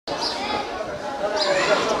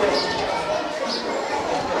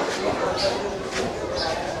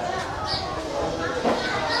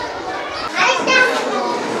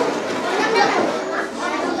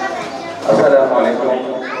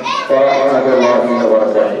ওয়া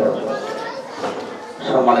বারাকাতুহু।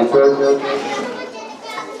 সম্মানিত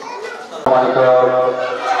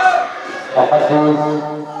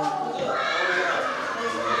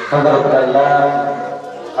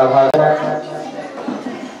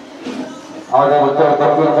আমাদের উত্তর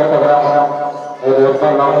দক্ষিণ চট্টগ্রাম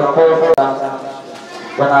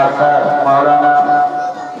মাওলানা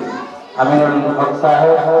আমিনুল হক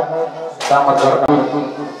সাহেব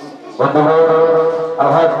বন্ধুগণ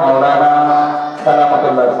আলহাজ মাওলানা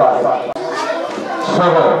সালামতুল্লাহ সাহেব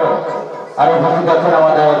সহ আরো উপস্থিত আছেন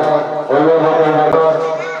আমাদের অভিভাবক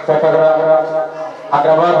চট্টগ্রাম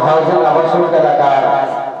আগ্রাবাদ হাউজিং আবাসিক এলাকার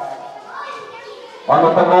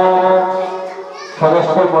অন্যতম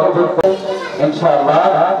সদস্য মজুদ ইনশাআল্লাহ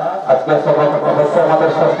আজকে সবক অবশ্যই আমাদের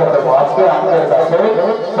শেষ করে দেবো। আজকে আমাদের কাছে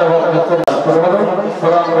সবক নিচ্ছে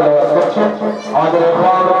কোরআন তেলাওয়াত করছেন আমাদের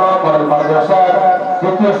মডেল মাদ্রাসার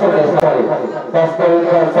দ্বিতীয় শ্রেণীর ছাত্রী তাসকিন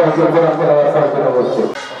সরকারি কোরআন তেলাওয়াত করার জন্য বলছে।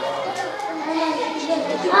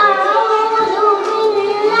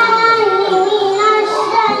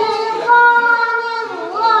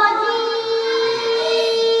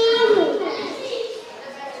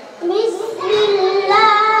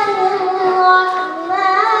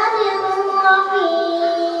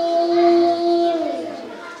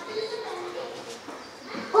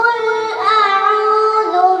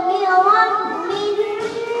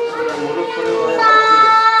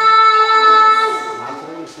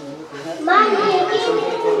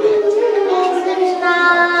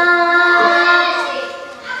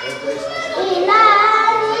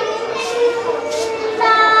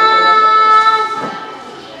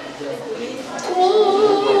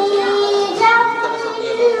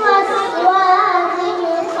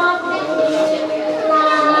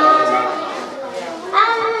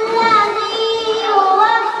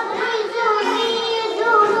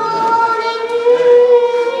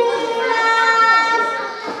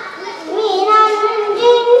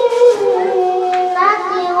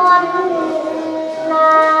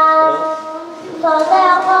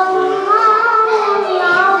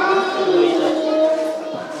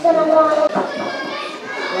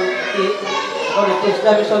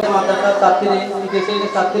 ইসলামী সমাজ মাদ্রাসার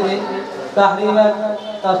ছাত্রী তাহরিমাত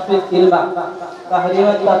তাসফিক ইলমা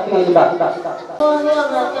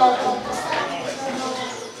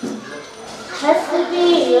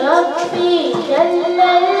حسبي ربي جل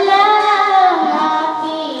الله ما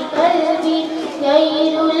في قلبي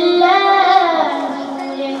غير الله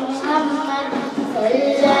نور محمد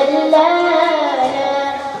صلى الله لا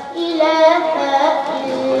إله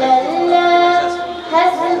إلا الله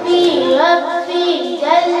حسبي ربي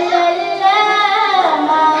جل الله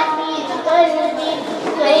ما في قلبي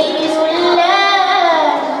غير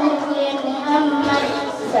الله نور محمد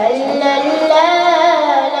صلى الله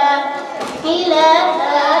إله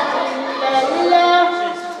إلا الله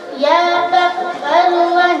يا فخر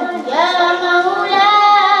يا مولا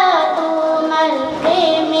طوم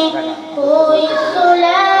الخيم هو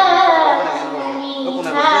الصلاة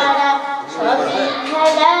منها شفيها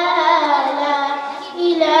لا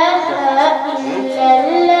إله إلا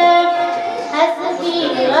الله حسبي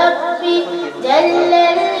ربي جل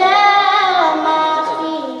الله ما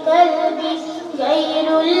في قلبي غير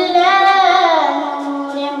الله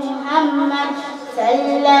محمد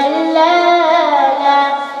صلى الله لا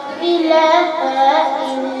إله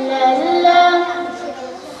إلا الله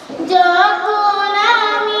যখন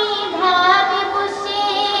আমি ভাবি বসে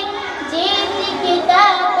যে দিকে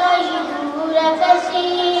তাকাই দূর আকাশে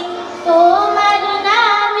তোমার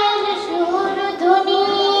নামের সুর ধ্বনি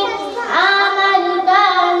আমার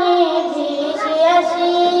গানে ভেসে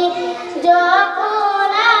আসে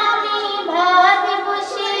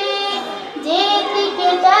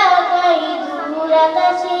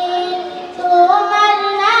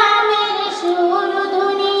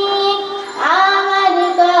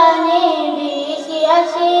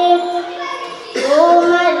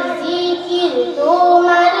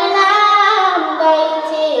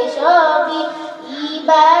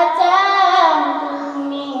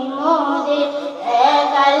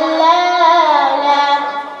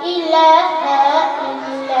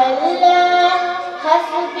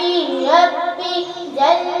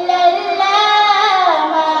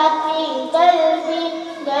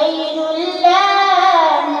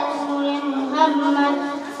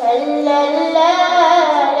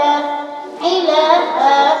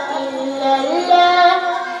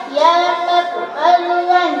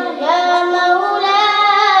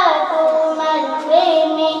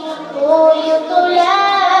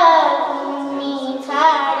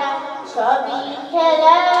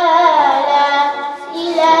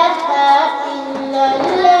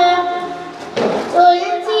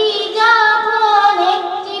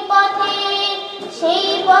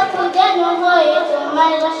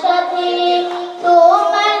তোমার সাথে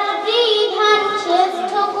তোমার বিধান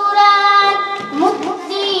শ্রেষ্ঠ কুরআন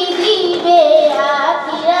মুক্তি দিবে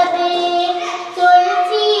আখিরাতে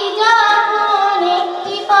চলছি যখন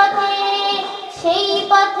একটি পথে সেই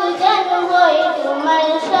পথ যেন হয় তোমার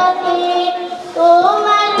সাথে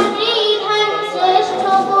তোমার বিধান শ্রেষ্ঠ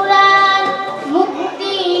কুরআন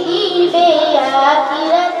মুক্তি দিবে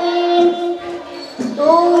আখিরাতে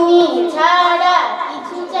তুমি ছাড়া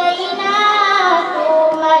কিছু চাই না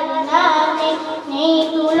তোমার নামে নেই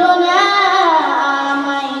তুলনা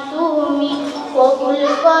আমায় তুমি কবুল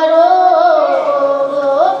করো গো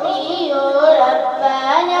প্রিয়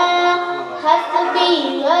রব্বানা হাসবি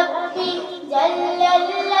রব্বি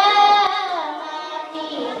জাল্লাল্লাহ মা ফি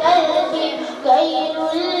কলবি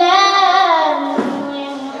গায়রুল্লাহ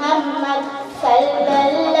মুহাম্মদ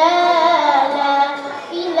সাল্লাল্লাহ লা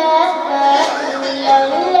ইলাহা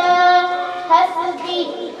ইল্লাল্লাহ হাসবি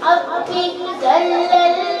রব্বি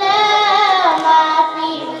জাল্লাল্লাহ মা ফি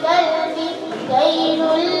কলবি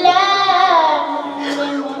গায়রুল্লাহ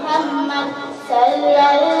মুহাম্মদ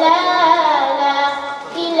সাল্লাল্লাহ লা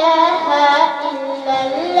ইলাহা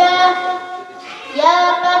ইল্লাল্লাহ ইয়া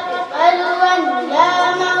পারওয়ান ইয়া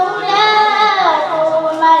মাওলা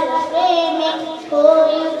তোমার প্রেমে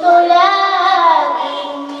হই তোলা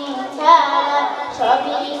তুমি ছাড়া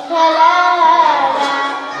সবই খেলা লা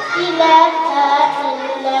ইলাহা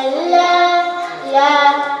ইল্লাল্লাহ লা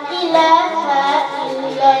ইলাহা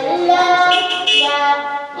ইল্লাল্লাহ লা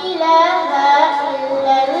ইলাহা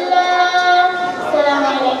ইল্লাল্লাহ আসসালামু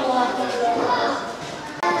আলাইকুম ওয়া রাহমাতুল্লাহ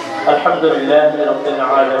الحمد لله رب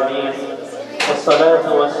العالمين والصلاة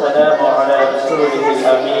والسلام على رسوله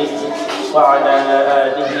الأمين وعلى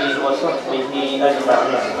آله وصحبه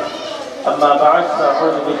أجمعين أما بعد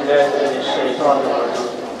فأعوذ بالله من الشيطان الرجيم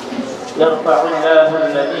يرفع الله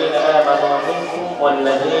الذين آمنوا منكم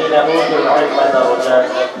والذين أوتوا العلم درجات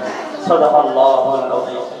صدق الله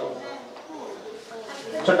العظيم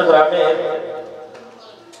চট্টগ্রামের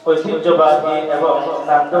ঐতিহ্যবাহী এবং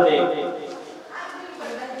নান্দনিক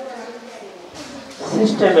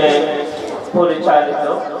সিস্টেমে পরিচালিত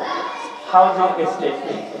হাউজিং এস্টেট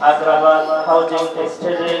আগ্রাবাদ হাউজিং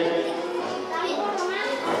এস্টেটের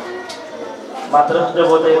মাদ্রাসা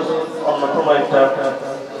জগতের অন্যতম একটা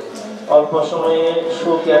অল্প সময়ে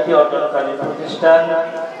সুখ্যাতি অর্জনকারী প্রতিষ্ঠান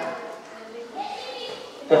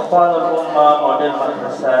ইখওয়ানুল উম্মাহ মডেল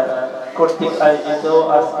মাদ্রাসা কর্তৃক আয়োজিত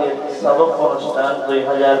আজকের সবক অনুষ্ঠান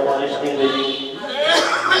 2019 ইংরেজি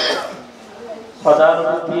প্রধান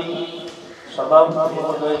অতিথি সভাপতি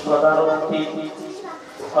মহোদয় প্রধান অতিথি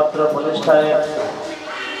অত্র প্রতিষ্ঠানের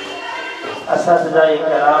আসাতিজায়ে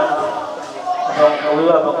কেরাম এবং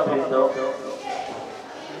অভিভাবকবৃন্দ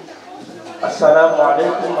আসসালামু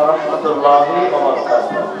আলাইকুম ওয়া রাহমাতুল্লাহি ওয়া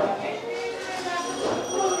বারাকাতুহু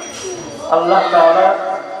আল্লাহ তাআলা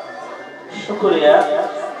শুকরিয়া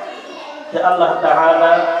যে আল্লাহ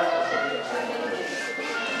তাআলা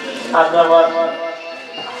আগ্রাবাদ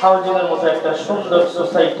হাউজিং এর মতো একটা সুন্দর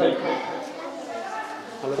সোসাইটি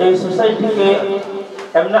এই সোসাইটিকে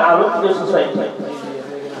এমনি আলোকিত সোসাইটি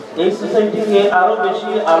এই সোসাইটিকে আরো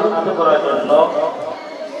বেশি আলোকিত করার জন্য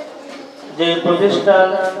যে প্রতিষ্ঠান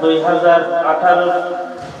 2018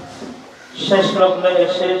 শেষ লগ্নে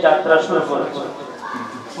এসে যাত্রা শুরু করেছে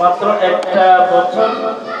মাত্র একটা বছর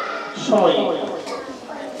সময়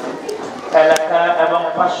এলাকা এবং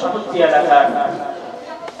পার্শ্ববর্তী এলাকার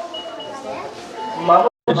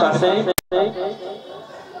মানুষের কাছে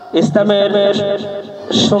ইসলামের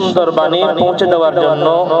সুন্দর বাণী পৌঁছে দেওয়ার জন্য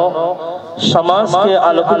সমাজকে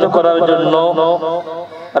আলোকিত করার জন্য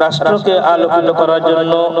রাষ্ট্রকে আলোকিত করার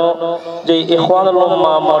জন্য যে ইখওয়ানুল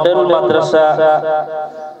উম্মাহ মডেল মাদ্রাসা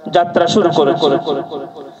যাত্রা শুরু করেছে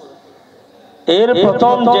এর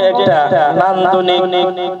প্রথম যে একটা নান্দনিক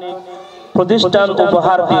প্রতিষ্ঠান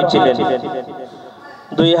উপহার দিয়েছিলেন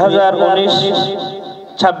 2019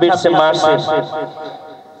 26 মার্চে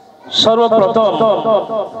সর্বপ্রথম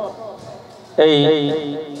এই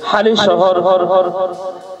হালি শহর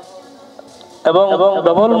এবং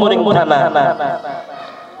ডবল মোরিং থানা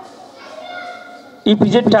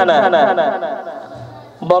ইপিজেড থানা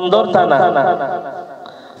বন্দর থানা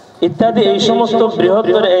ইত্যাদি এই সমস্ত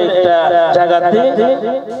বৃহত্তর একটা জায়গাতে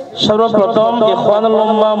সর্বপ্রথম ইখওয়ানুল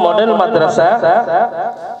উম্মাহ মডেল মাদ্রাসা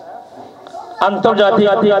আন্তর্জাতিক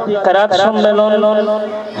কেরাত সম্মেলন,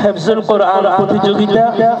 হিফজুল কোরআন প্রতিযোগিতা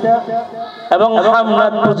এবং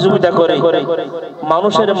হামনাত প্রতিযোগিতা করে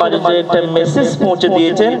মানুষের মাঝে যে একটা মেসেজ পৌঁছে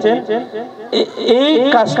দিয়েছেন, এই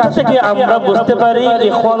কাজটা থেকে আমরা বুঝতে পারি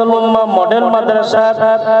ইখওয়ানুল উম্মাহ মডেল মাদ্রাসার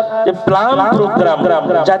যে প্ল্যান প্রোগ্রাম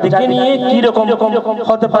যাদেরকে নিয়ে কি রকম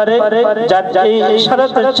হতে পারে, এই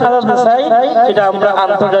এটা আমরা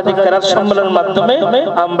আন্তর্জাতিক কেরাত সম্মেলনের মাধ্যমে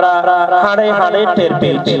আমরা হাড়ে হাড়ে টের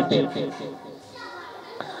পেয়েছি।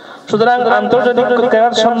 সুতরাং আন্তর্জাতিক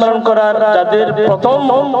কেরাত সম্মেলন করার যাদের প্রথম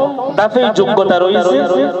দাফে যোগ্যতা রয়েছে,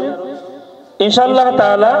 ইনশাআল্লাহ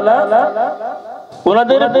তাআলা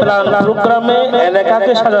ওনাদের প্ল্যান প্রোগ্রামে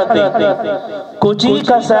এলাকাকে সাজাতে কুচি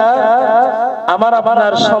কাঁচা আমার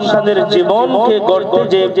আপনার সন্তানের জীবনকে গড়তে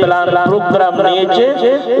যে প্ল্যান প্রোগ্রাম নিয়েছে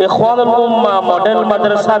ইখওয়ানুল উম্মাহ মডেল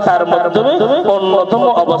মাদ্রাসা তার মাধ্যমে অন্যতম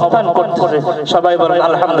অবস্থান করতেছে। সবাই বলেন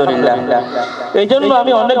আলহামদুলিল্লাহ। এই জন্য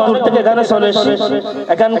আমি অনেক দূর থেকে এখানে চলে এসেছি।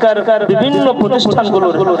 এখানকার বিভিন্ন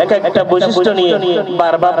প্রতিষ্ঠানগুলোর এক একটা বৈশিষ্ট্য নিয়ে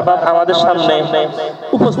বারবার আমাদের সামনে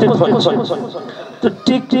উপস্থিত হচ্ছে। তো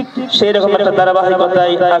ঠিক সেই রকম একটা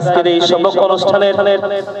ধারাবাহিকতায় আজকের এই সবক অনুষ্ঠানের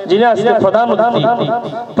যিনি আজকে প্রধান অতিথি,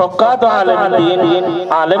 প্রখ্যাত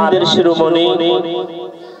আলেমদের শিরোমণি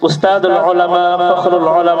উস্তাদুল উলামা, ফখরুল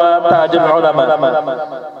উলামা, তাজুল উলামা,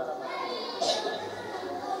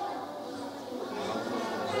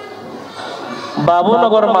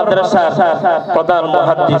 বাবুনগর মাদ্রাসার প্রধান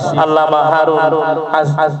মুহাদ্দিস আল্লামা হারুন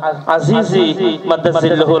আজিজি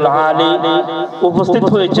মাদ্দাজিল্লাহুল আলী উপস্থিত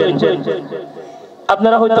হয়েছেন।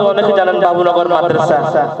 আপনারা হয়তো অনেকে জানেন বাবুনগর মাদ্রাসা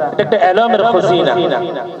এটা একটা ইলমের খজিনা।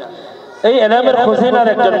 এই ইলমের খজিনার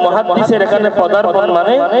একজন মুহাদ্দিসের এখানে পদার্পণ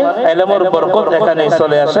মানে ইলমের বরকত এখানে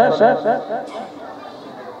চলে আসে।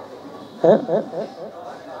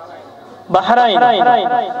 বাহরাইন,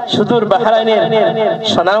 সুদূর বাহরাইনের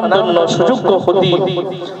স্বনামধন্য সুযোগ্য খতিব,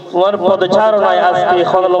 ওনার পদচারণায় আজকে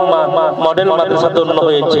ইখওয়ানুল উম্মাহ মডেল মাদ্রাসা ধন্য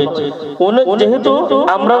হয়েছে। যেহেতু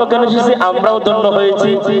আমরাও এখানে এসেছি, আমরাও ধন্য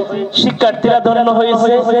হয়েছি, শিক্ষার্থীরা ধন্য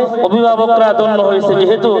হয়েছে, অভিভাবকরা ধন্য হয়েছে,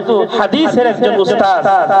 যেহেতু হাদিসের একজন উস্তাদ,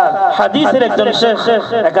 হাদিসের একজন শেখ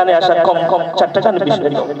এখানে আসা কম চারটাখানি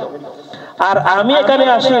বিষয়। আর আমি এখানে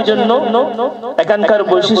আসি এই জন্য এখানকার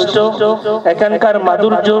বৈশিষ্ট্য, এখানকার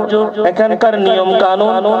মাধুর্য, এখানকার নিয়ম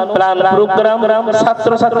কানুন, প্ল্যান প্রোগ্রাম,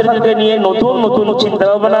 ছাত্রছাত্রীদেরকে নিয়ে নতুন নতুন চিন্তা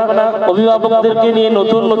ভাবনা, অভিভাবকদেরকে নিয়ে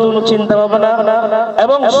নতুন নতুন চিন্তা ভাবনা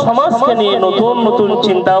এবং সমাজকে নিয়ে নতুন নতুন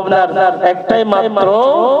চিন্তা ভাবনার একটাই মাত্র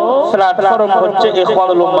প্ল্যাটফর্ম হচ্ছে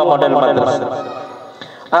ইখওয়ানুল উম্মাহ মডেল মাদ্রাসা।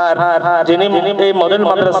 আর যিনি এই মডেল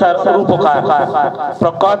মাদ্রাসার রূপকার,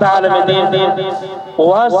 প্রখ্যাত আলেমে দ্বীন,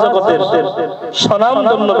 ওয়াজ জগতের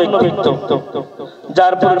স্বনামধন্য ব্যক্তিত্ব,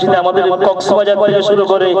 যার পরিচিতি আমাদের কক্সবাজার থেকে শুরু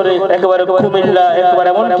করে একেবারে কুমিল্লা, একেবারে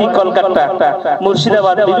এমনকি কলকাতা,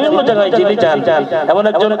 মুর্শিদাবাদ, বিভিন্ন জায়গায় যিনি যান, এমন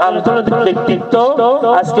একজন আন্তর্জাতিক ব্যক্তিত্ব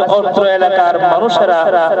আজকে অত্র এলাকার মানুষেরা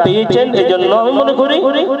পেয়েছেন। এই জন্য আমি মনে করি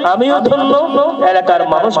আমিও ধন্য, এলাকার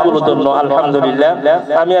মানুষগুলো ধন্য। আলহামদুলিল্লাহ।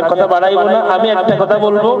 আমি আর কথা বাড়াইবো না, আমি একটা কথা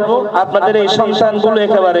বলবো, আপনাদের এই সন্তানগুলো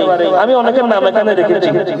একেবারে, আমি অনেকের নাম এখানে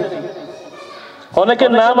রেখেছি,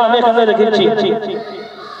 অনেকের নাম আমি এখানে রেখেছি,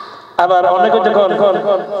 আবার অনেকে যখন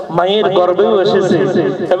মায়ের গর্ভেও এসেছে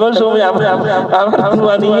এবং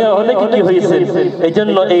আমার নিয়ে অনেকে কি হয়েছে। এই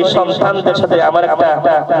জন্য এই সন্তানদের সাথে আমার একটা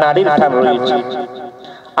নারীর টান রয়েছে।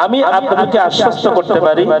 আমি আপনাদেরকে আশ্বস্ত করতে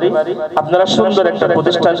পারি, আপনারা সুন্দর একটা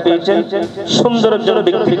প্রতিষ্ঠান পেয়েছেন, সুন্দর একজন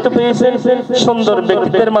ব্যক্তিত্ব পেয়েছেন, সুন্দর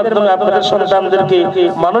ব্যক্তিত্বের মাধ্যমে আপনাদের সন্তানদেরকে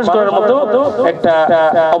মানুষ গড়ার মতো একটা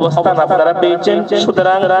অবস্থান আপনারা পেয়েছেন।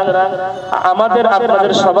 সুতরাং আমাদের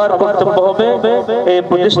আপনাদের সবার কর্তব্য হবে এই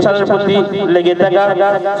প্রতিষ্ঠানের প্রতি লেগে থাকা,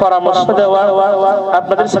 পরামর্শ দেওয়া,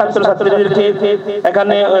 আপনাদের ছাত্রছাত্রীদেরকে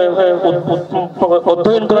এখানে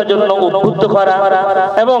অধ্যয়ন করার জন্য উদ্বুদ্ধ করা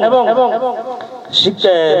এবং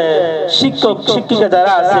শিক্ষক শিক্ষিকা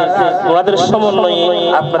যারা আছে ওনাদের সমন্বয়ে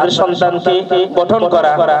আপনাদের সন্তানকে গঠন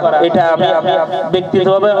করা, এটা আমি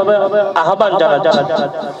ব্যক্তিগতভাবে আহ্বান জানাচ্ছি।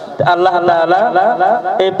 আল্লাহ তাআলা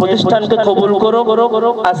এই প্রতিষ্ঠানকে কবুল করো,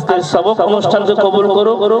 আজকের সবক অনুষ্ঠানকে কবুল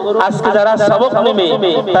করো। আজকে যারা সবক নেবে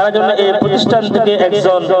তারা জন্য এই প্রতিষ্ঠান থেকে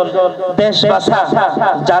একজন দেশ বাসা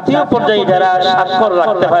জাতীয় পর্যায়ে যারা স্বাক্ষর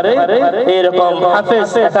রাখতে পারে এরকম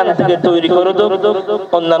হাফেজ এখান থেকে তৈরি করে দাও,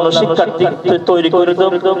 অন্যান্য শিক্ষার্থী তৈরি করে দাও।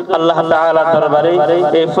 আল্লাহ তাআলার দরবারে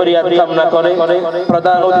এই ফরিয়াদ কামনা করে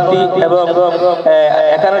প্রধান অতিথি এবং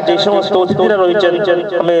এখানে যে সমস্ত অতিথিরা রয়েছেন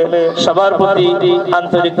আমি সবার প্রতি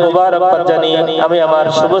আন্তরিক মোবারকবাদ জানিয়ে আমি আমার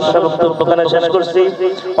শুভ বক্তব্য এখানে শেষ করছি।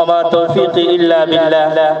 ওমা তৌফিকি ইল্লা বিল্লাহ।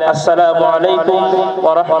 আসসালামু আলাইকুম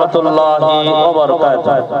ওয়া রাহমাতুল্লাহি ওয়া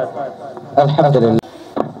বারাকাতুহু। আলহামদুলিল্লাহ।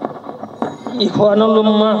 ইখওয়ানুল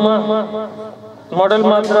উম্মাহ মডেল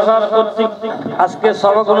মাদ্রাসার কর্তৃক আজকে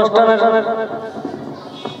সবক অনুষ্ঠানের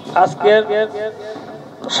আজকের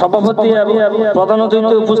সভাপতি এবং প্রধান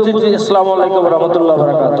অতিথি উপস্থিত। আসসালামু আলাইকুম রহমতুল্লাহ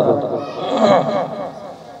বারাকাতুহ।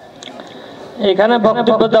 এখানে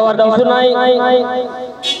বক্তব্য দেওয়ার কিছু নাই।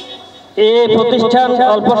 এই প্রতিষ্ঠান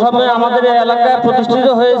অল্প সময়ে আমাদের এলাকায় প্রতিষ্ঠিত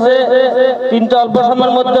হয়েছে, কিন্তু অল্প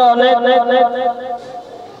সময়ের মধ্যে অনেক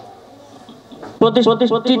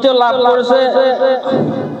প্রতিষ্ঠিত লাভ করেছে।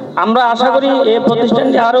 আমরা আশা করি এই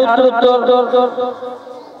প্রতিষ্ঠানটি আরো উত্তর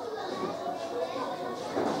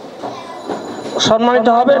সম্মানিত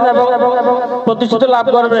হবে এবং প্রতিষ্ঠিত লাভ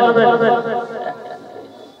করবেন,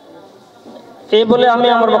 এই বলে আমি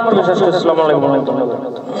আমার বক্তব্য শেষ করছি। আসসালামু আলাইকুম।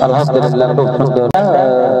 আলহামদুলিল্লাহ, খুব সুন্দর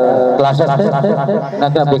ক্লাস আছে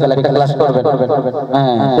নাকি আপনি একটা ক্লাস করবেন?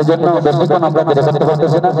 হ্যাঁ, সেজন্য বেশিক্ষণ আমরা দেরি করতে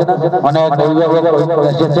পারতেছি না। অনেক অভিভাবক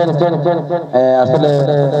এসেছেন, আসলে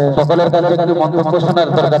সকলের কাছে একটু মন্তব্য শোনার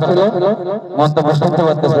দরকার ছিল, মন্তব্য শুনতে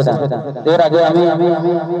পারতেছি না। এর আগে আমি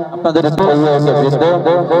আপনাদের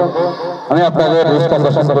আমি আপনাদের দৃষ্টি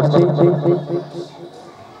আকর্ষণ করছি।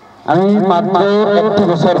 আমি মাত্র 1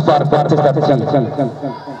 বছর পার করতে যাচ্ছি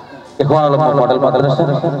এখন মডেল মাদ্রাসা।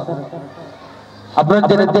 আপনারা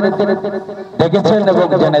দেখেছেন এবং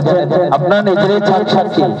জেনেছেন, আপনারা নিজেরাই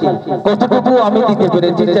সাক্ষী কতটুকু আমি দিতে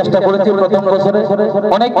পেরেছি, চেষ্টা করেছি। প্রথম বছরে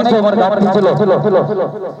অনেক কিছু আমার ঘাটতি ছিল,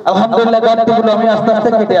 আলহামদুলিল্লাহ ঘাটতিগুলো আমি আস্তে আস্তে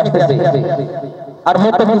কেটে আসতেছি। আর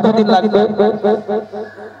হয়তো কিছুদিন লাগবে,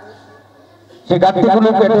 সেই ঘাটতিগুলো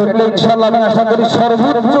কেটে উঠলে ইনশাআল্লাহ আমি আশা করি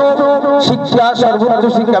সর্বোচ্চ শিক্ষা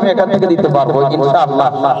আমি এখান থেকে দিতে পারবো ইনশাআল্লাহ।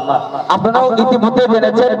 আপনারাও ইতিমধ্যে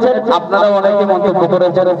জেনেছেন, আপনারাও অনেকে মন্তব্য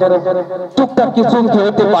করেছেন, টুকটাক কিছু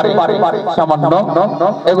হতে পারে সামান্য,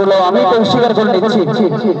 এগুলো আমি স্বীকার করে নিচ্ছি।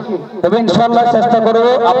 তবে ইনশাআল্লাহ চেষ্টা করব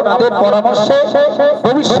আপনাদের পরামর্শে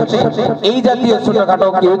ভবিষ্যতে এই জাতীয় ছোটখাটো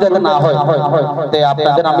কেউ যাতে না হয়, তাই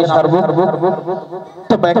আপনাদের আমি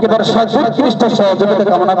একেবারে সর্বোৎকৃষ্ট সহযোগিতা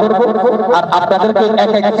কামনা করবো। আর আপনাদেরকে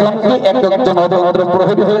এক একজনকে এক একজন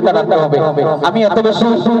প্রহরী হয়ে দাঁড়াতে হবে। আমি এত বেশি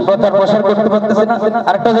প্রচার প্রসার করতে পারতেছি না।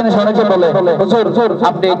 আরেকটা জিনিস অনেকে বলে, হুজুর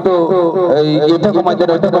আপনি একটু এটা কমাই দেন,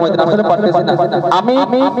 ওইটা কমাই দেন, আসলে পারতেছি না। আমি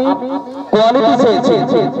কোয়ালিটি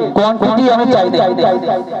চেয়েছি, কোয়ান্টিটি আমি চাই না।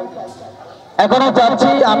 এখনো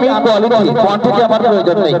চাচ্ছি আমি কোয়ালিটি, কোয়ান্টিটি আমার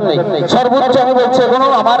প্রয়োজন নেই। সর্বোচ্চ আমি বলছি এখনো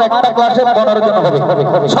আমার একটা ক্লাসে 15 জন হবে,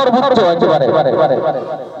 সর্বোচ্চ একেবারে।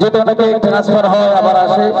 যেহেতু অনেকে ট্রান্সফার হয় আবার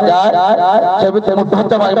আসে যায়, সেক্ষেত্রে মোট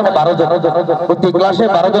হচ্ছে আমার 12 জন। প্রতি ক্লাসে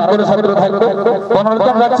 12 জন করে ছাত্র থাকবে। 15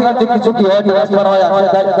 জন রাখছি, কিন্তু কিছু কি হয় ট্রান্সফার হয় আসে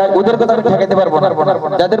যায়, ওদের কথা আমি ঠেকাতে পারবো না।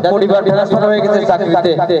 যাদের পরিবার ট্রান্সফার হয়ে গেছে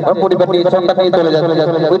চাকরিতে, পরিবার নিয়ে সংখ্যা নিয়ে চলে যাচ্ছে,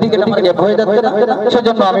 ওইদিকে গ্যাপ হয়ে যাচ্ছে না,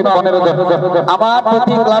 সেজন্য আমি 15 জন। আমার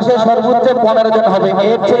প্রতি ক্লাসে সর্বোচ্চ 15 জন হবে।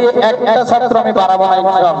 এর চেয়ে একটা ছাত্র আমি বাড়াবো না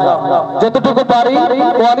ইনশাআল্লাহ। যতটুকু পারি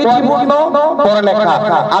কোয়ালিটিপূর্ণ পড়ালেখা।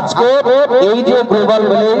 আজকে এই যে গ্লোবাল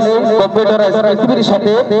ভিলেজ কম্পিউটারাইজ পৃথিবীর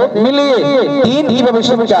সাথে মিলিয়ে দিন কিভাবে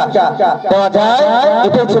শিক্ষা দেওয়া যায়,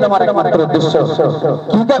 এটাই ছিল আমার একমাত্র উদ্দেশ্য।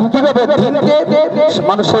 কিভাবে দিনকে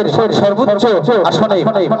মানুষের সর্বোচ্চ আসনে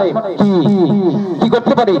কি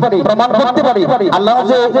করতে পারি, প্রমাণ করতে পারি। আল্লাহ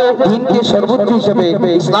যে দিনকে সর্বোচ্চ হিসেবে,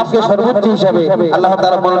 ইসলামকে সর্বোচ্চ হিসেবে আল্লাহ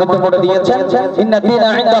তাআলা মনোনীত করে দিয়েছেন। ইন্না দীনা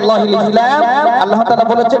ইনদাল্লাহিল ইসলাম। আল্লাহ তাআলা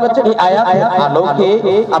বলেছেন, এই আয়াতের আলোকে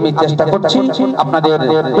আমি চেষ্টা করছি আপনাদের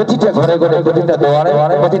প্রতিটা ঘরে ঘরে, প্রতিটা দুয়ারে,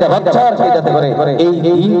 প্রতিটা বাচ্চাকে যাতে করে এই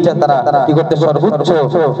দিনটা তারা কি করতে সর্বোচ্চ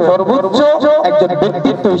একজন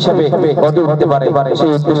ব্যক্তিত্ব হিসেবে গড়ে উঠতে পারে,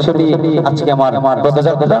 সেই উদ্দেশ্য নিয়ে আজকে আমার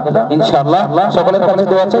পদযাত্রা। ইনশাআল্লাহ সকলের কাছে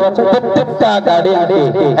দোয়া চাই, প্রত্যেকটা গার্ডিয়ানকে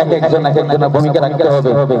এক একজনের ভূমিকা রাখতে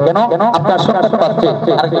হবে। কেন আপনার সন্তান পাচ্ছে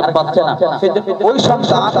আর কেউ পাচ্ছে না, ওই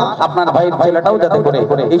সন্তান আপনার ভাইয়ের ছেলেটাও যাতে করে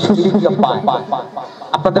এই সুশিক্ষা পায়,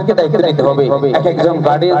 আপনাদেরকে দায়িত্ব নিতে হবে। এক একজন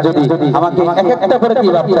গার্ডিয়ান যদি আমাকে এক একটা করে কি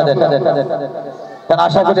বাচ্চা দেন, তাহলে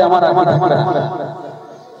আশা করি আমার আর থাকবে না।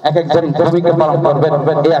 এক একজন ভূমিকা পালন করবেন,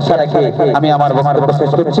 এই আশা রেখে আমি আমার বক্তব্য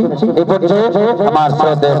শেষ করছি। এই পর্যায়ে আমার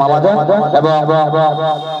শ্রদ্ধেয় মামাজান এবং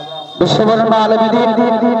বিশ্ববরণ্য আলেম দ্বীন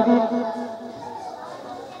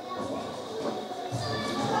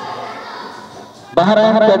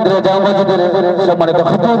বাহরাইন কেন্দ্রে জামা মসজিদের সম্মানিত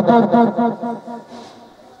খতিব,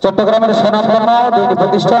 চট্টগ্রামের সুনামধন্য দিনী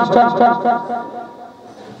প্রতিষ্ঠান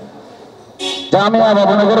জামিয়া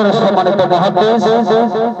বাবুনগরের সম্মানিত মুহাদ্দিস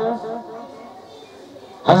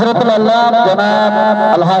হযরতুল আল্লাহ জনাব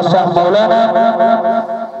আলহাজ শাহ মাওলানা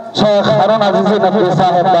শেখ হারুন আজিজি নবী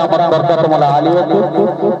সাহেব দামাত বরকাতুল আলিয়াত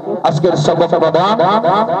আজকের সবক প্রদান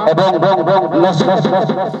এবং নসিহত,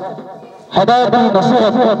 হেদায়েতি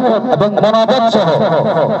নসিহত এবং মনোবত সহ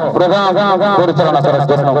প্রোগ্রাম পরিচালনা করার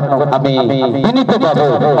জন্য আমি বিনীতভাবে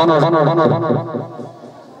অনুরোধ।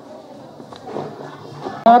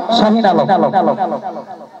 শাহিন আলম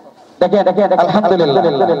দেখেন আলহামদুলিল্লাহ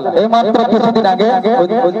এই মাত্র কিছুদিন আগে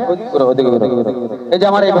এই যে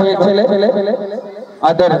আমার এই ভাইয়ের ছেলে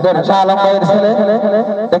আদের শাহ আলম ভাইয়ের ছেলে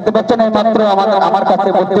দেখতে পাচ্ছেন এই মাত্র আমার কাছে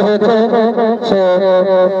ভর্তি হয়েছে সে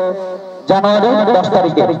জানুয়ারি 10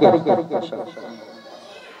 তারিখে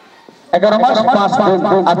 11 মাস 5 দিন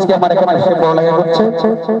আজকে আমার এখানে এসে পড়ালেখা করছে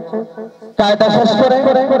কায়দা শেষ করে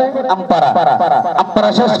আম্পারা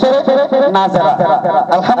শেষ করে নাজারা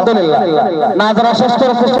আলহামদুলিল্লাহ নাজারা শেষ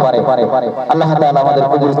করে আল্লাহ তাআলা আমাদের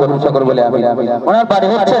কবুল করুন সকল বলে আমিন ওনার বাড়ি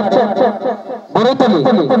হচ্ছে বড়তলি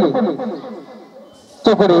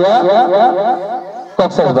চকরিয়া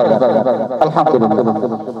কক্সবাজার আলহামদুলিল্লাহ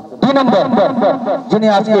 2 নম্বর যিনি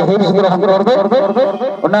আজকে হিফজ গ্রহণ করবে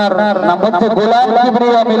ওনার নাম হচ্ছে গোলাম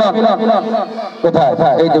কিবরিয়া মিলন কোথায়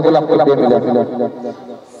এই যে গোলাম কিবরিয়া মিলন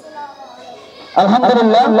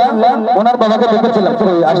আলহামদুলিল্লাহ ওনার বাবাকে দেখেছিলাম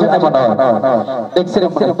কই আসে না মনে হয়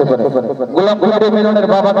দেখছিলাম করতে পারে গোলাম কিবরিয়া মিলনের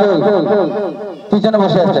বাবা পিছনে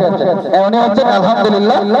বসে আছে উনি হচ্ছেন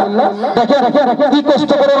আলহামদুলিল্লাহ দেখেন কি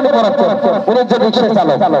কষ্ট করে উনি পড়াচ্ছেন উনি যে রিকশা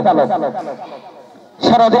চালায়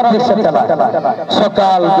সারাদিন রিকশা চালায়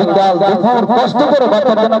সকাল বিকাল দুপুর কষ্ট করে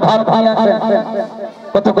বাচ্চার জন্য ভাত নিয়ে আসেন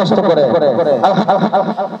কত কষ্ট করে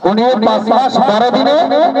উনি 5 মাস 12 দিনে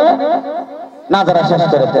নাজারা শেষ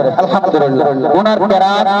করেছেন আলহামদুলিল্লাহ ওনার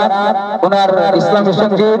কেরাত ওনার ইসলামী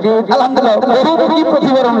সঙ্গীত আলহামদুলিল্লাহ বহু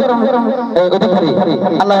প্রতিভার অধিকারী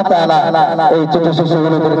আল্লাহ তাআলা এই ছোট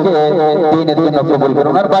শিশুগুলোকে দ্বীনের জন্য কবুল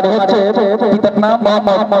করুন ওনার বাড়ি হচ্ছে পিতার নাম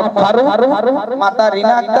মোহাম্মদ ফারুক মাতা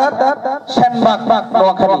রিনা আক্তার সেনবাগ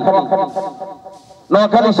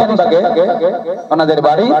নোয়াখালী সেনবাগে ওনাদের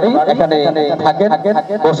বাড়ি এখানে থাকেন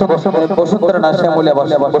বসুন্ধরা না শ্যামলিয়া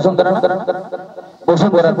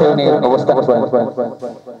বসুন্ধরাতে উনি অবস্থান করেন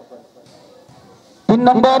 3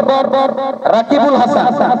 নম্বর রাকিবুল হাসান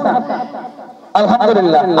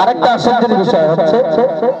আলহামদুলিল্লাহ আরেকটা আশ্চর্যের বিষয় হচ্ছে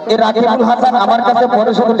এই রাকিবুল হাসান আমার কাছে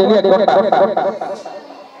পড়ে শুধু ডেইলি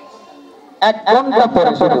 1 ঘন্টা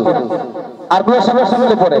পড়ে শুধু আর দুই সময়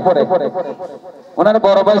স্কুলে পড়ে ওনার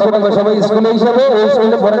বড় ভাই ছোট ভাই সবাই স্কুলে হিসেবে ওই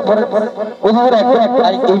স্কুলে পড়ে ওদের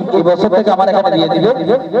এই বছর থেকে আমার এখানে দিয়ে দিল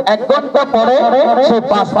 1 ঘন্টা পড়ে সে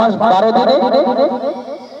 5 মাস 12 দিনে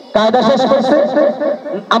কায়দা শেষ করছে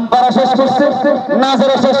আম্পারা শেষ করছে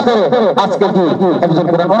নাজারা শেষ করে আজকে কি একজন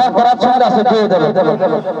কোরআন ওনার করার সময় আছে দিয়ে দেবে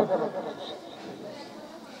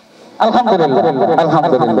আলহামদুলিল্লাহ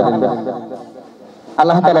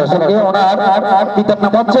আল্লাহ তাআলার সঙ্গে ওনার পিতার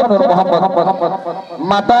নাম হচ্ছে নূর মোহাম্মদ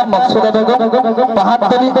মাতা মকসুদা বেগম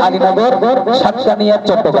পাহাড়তলি আলীনগর সাতকানিয়া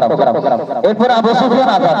চট্টগ্রাম এরপর আবু সুফিয়ান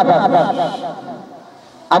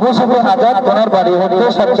আজাদ ওনার বাড়ি হচ্ছে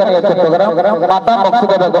সাতকানিয়া চট্টগ্রাম মাতা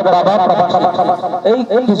মকসুদা বেগম বাবা এই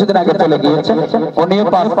কিছুদিন আগে চলে গিয়েছে উনি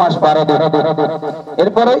 5 মাস 12 দিন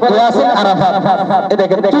এরপরে ইয়াসিন আরাফাত এই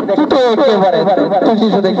দেখেন ছোট একেবারে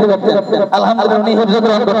শিশু দেখতে পাচ্ছেন আলহামদুলিল্লাহ উনি হিফজ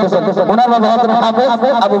গ্রহণ করতেছেন ওনার বাবা হযরত হাফেজ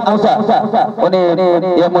আবু মুসা উনি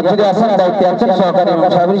এই মসজিদে আছেন দায়িত্বে আছেন সহকারী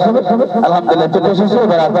ইমাম সাহেব হিসেবে আলহামদুলিল্লাহ ছোট শিশু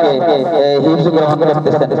এবার আজকে হিফজ গ্রহণ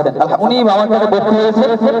করতেছেন উনি আমার কাছে ভর্তি হয়েছে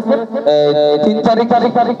 3 তারিখ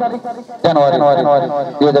জানুয়ারি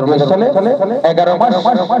 2019 সালে 11 মাস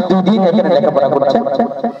 2 দিন এখানে লেখাপড়া করছে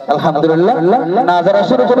আলহামদুলিল্লাহ নাজারা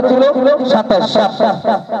শুরু করেছিল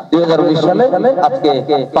 27/7/2019 সালে আজকে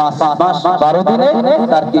 5 মাস 12 দিনে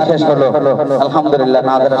তার কি শেষ হলো আলহামদুলিল্লাহ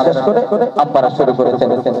নাজারা শেষ করে আম্পারা শুরু করেছেন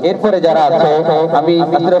এরপরে যারা আছে আমি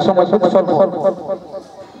মিত্রের সময় খুব স্বল্প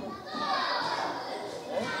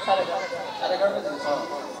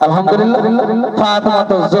আলহামদুলিল্লাহ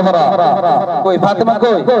ফাতিমাতুজ জোহরা কই ফাতিমা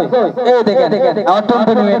কই এই দেখেন আমার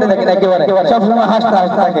টুনটুনি মেয়েটা দেখেন একেবারে সব সময় হাসতে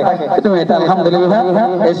থাকে তুমি এটা আলহামদুলিল্লাহ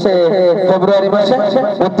এসে ফেব্রুয়ারি মাসে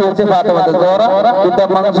ভর্তি হচ্ছে ফাতিমাতুজ জোহরা পিতা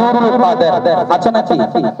মনজুরুল কাদের আচ্ছা নাকি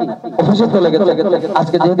অফিসে চলে গেছে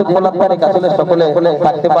আজকে যেহেতু কোলার তারিখ আসলে সকলে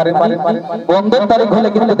থাকতে পারেন বন্ধের তারিখ হলে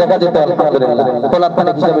কিন্তু দেখা যেত আলহামদুলিল্লাহ কোলার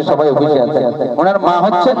তারিখ হিসেবে সবাই অফিসে আছে ওনার মা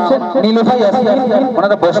হচ্ছেন নীলুফা ইয়াসমিন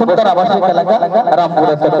ওনার বসুন্ধরা আবাসিক এলাকা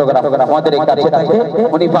রামপুরের চট্টগ্রাম আমাদের এই কাছে থাকে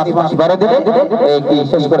উনি 5 মাস 12 দিনে এই কি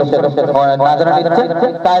শেষ করেছেন নাজারা নিচ্ছে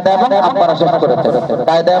কায়দা এবং আম্পারা শেষ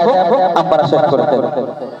করেছেন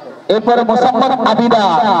এরপরে মোসাম্মদ আবিদা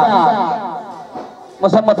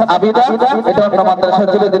এটা অন্য মাদ্রাসা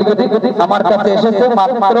ছিল দীর্ঘদিন আমার কাছে এসেছে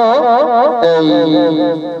মাত্র এই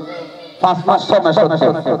 5 মাস 6 মাস হচ্ছে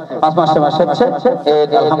 5 মাস 6 মাস হচ্ছে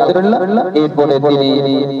আলহামদুলিল্লাহ এরপরে তিনি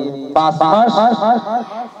 5 মাস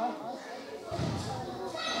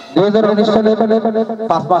 2019 সালে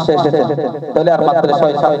 5 মাসে এসেছে তাহলে আর মাত্র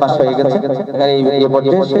 6-7 মাস হয়ে গেছে এই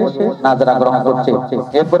পর্যায়ে নাজারা গ্রহণ করছে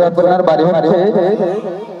এরপরে আপনার বাড়ি হচ্ছে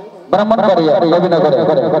ব্রাহ্মণবাড়িয়া নবীনগরে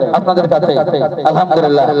আপনাদের কাছে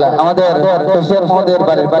আলহামদুলিল্লাহ আমাদের হোসেন মহোদয়ের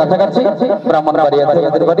বাড়ির কাছাকাছি ব্রাহ্মণবাড়িয়া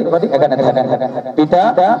আমাদের বাড়ি এখানে থাকেন পিতা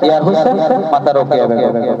ইয়ার হোসেন মাতা রোকেয়া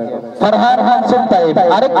বেগম ফারহান হাসান তাইব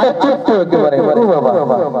আরেকটা ছোট্ট একেবারে ও বাবা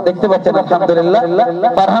দেখতে পাচ্ছেন আলহামদুলিল্লাহ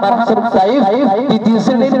ফারহান হাসান তাইব দ্বিতীয়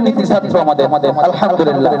শ্রেণীর নীতি ছাত্র আমাদের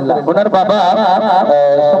আলহামদুলিল্লাহ ওনার বাবা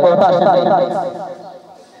সম্ভবত আসেন নাই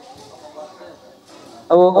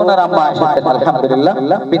ওনার আম্মা আসেন আলহামদুলিল্লাহ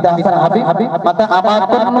পিতা হাসান হাবিব মাতা আমার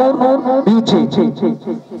নূর বিউটি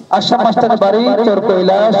আশা মাস্টার বাড়ি চর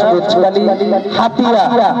কৈলাস উচ্চকালী হাতিয়া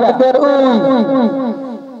এর ওই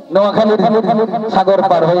নোয়াখালীর সাগর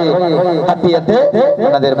পার হয়ে হাতিয়াতে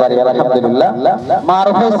ওনাদের বাড়ি আলহামদুলিল্লাহ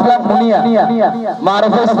মারুফা ইসলাম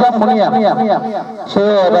মুনিয়া সে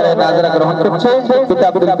এবারে নাজরা গ্রহণ করছে পিতা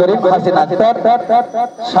আব্দুল করিম হাসিন আক্তার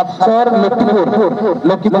সাতচর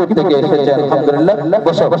লক্ষ্মীপুর থেকে এসেছে আলহামদুলিল্লাহ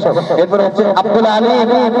বসো এরপর হচ্ছে আব্দুল আলী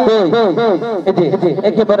এটি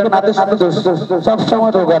একেবারে নাতে সাথে সব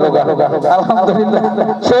সময় রোগা আলহামদুলিল্লাহ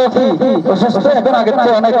সে কি অসুস্থ এখন আগের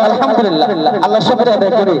চেয়ে অনেক আলহামদুলিল্লাহ আল্লাহ শুকরিয়া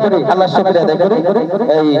আদায় করি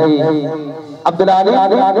এই আব্দুল আলী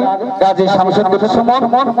গাজী শামসুদ্দৌলা সুমন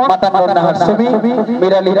মাতা নূরনাহার ছবি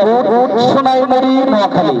মিরালিপুর সোনাইমুড়ি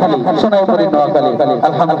নোয়াখালী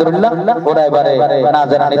আলহামদুলিল্লাহ ওরা এবারে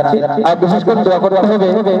নাজারা নিচ্ছে আর বিশেষ করে দোয়া করতে হবে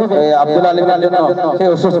আব্দুল আলীর জন্য সে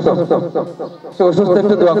অসুস্থ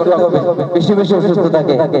একটু দোয়া করতে হবে বেশি অসুস্থ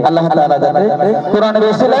থাকে আল্লাহ তাআলা যাতে কোরআনের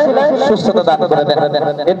ওসিলায় সুস্থতা দান করে দেন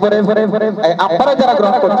এরপরে আম্পারা যারা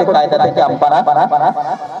গ্রহণ করছে কায়দা থেকে আম্পারা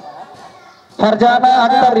ফারজানা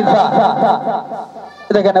আক্তার রিফা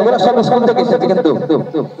দেখেন ওরা সব স্কুল থেকে এসেছে কিন্তু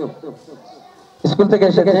স্কুল থেকে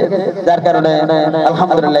এসে যার কারণে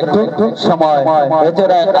আলহামদুলিল্লাহ একটু সময় হয়েছে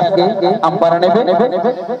ওরা আজকে আম্পারা নেবে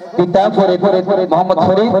পিতা ফরিদ মোহাম্মদ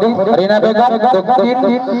ফরিদ রিনা বেগম দক্ষিণ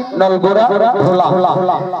নলগোড়া ভোলা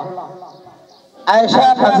আয়েশা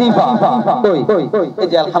নাজিফা এই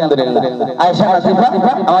যে আলহামদুলিল্লাহ আয়েশা নাজিফা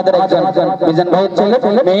আমাদের একজন মিজান ভাইয়ের ছেলে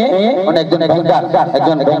মেয়ে উনি একজন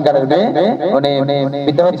এখানকারের মেয়ে উনি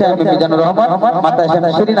পিতা হচ্ছে মিজানুর রহমান মাতা আয়েশা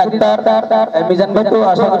শিরিন আক্তার মিজান ভাই তো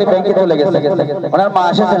আশা করি ব্যাংকে চলে গেছে ওনার মা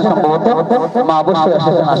এসেছেন সম্ভবত মা অবশ্যই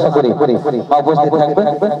এসেছেন আশা করি মা উপস্থিত থাকবেন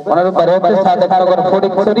ওনার বাড়ি হচ্ছে সাদেক নগর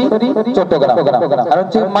ফটিকছড়ি চট্টগ্রাম আর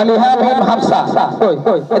হচ্ছে মালিহা বিন হাফসা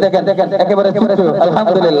দেখেন একেবারে ছোট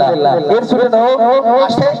আলহামদুলিল্লাহ এর শুনে নাও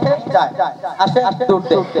আসে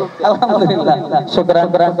দৌড়তে আলহামদুলিল্লাহ শুকরান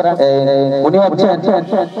উনি হচ্ছেন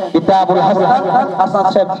পিতা আবুল হাসান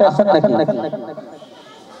সাহেব হাসান নাকি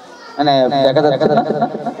মানে দেখা যাচ্ছে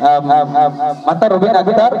না মাতা রবিন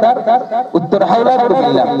আক্তার উত্তর হাওড়া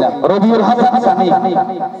কুমিল্লা রবিউল হাসান সানি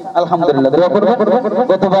আলহামদুলিল্লাহ দোয়া করবেন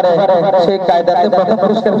গতবারে সেই কায়দাতে প্রথম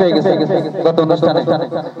পুরস্কার পেয়ে গেছে গত অনুষ্ঠানে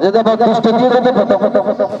যেটা দুষ্ট দিয়ে যেতে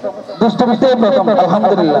দুষ্ট বিষয়ে প্রথম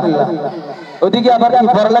আলহামদুলিল্লাহ ওদিকে আবার কি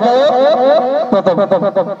পড়ালেখায় প্রথম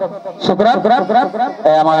শুকরান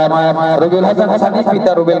আমার রবিউল হাসান সানি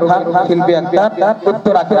পিতা রুবেল খান শিল্পী আক্তার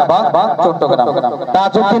উত্তর আকিরাবাদ চট্টগ্রাম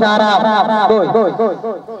তাজউদ্দিন আরাম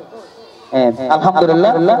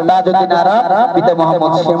আলহামদুলিল্লাহ তাজউদ্দিন আরাম পিতা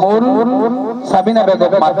মোহাম্মদ শিমুল সাবিনা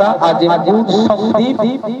বেগম মাতা আজিমপুর সন্দ্বীপ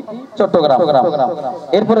চট্টগ্রাম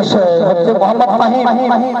এরপরে হচ্ছে মোহাম্মদ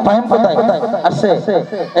ফাহিম কোথায় আসছে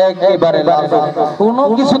একেবারে লাজুক কোনো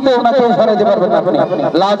কিছুতে ওনাকে সরাইতে পারবেন না আপনি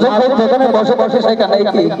লাজুক যেখানে বসে সেখানে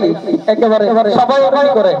একেবারে সবাই ওনাই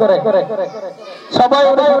করে সবাই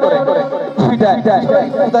ওনাই করে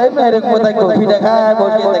তাই না এরকম কোথায় কফি দেখা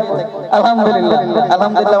বসে দেখো আলহামদুলিল্লাহ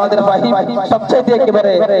আমাদের ফাহিম সবচেয়ে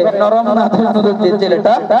একেবারে নরম নাথুর যে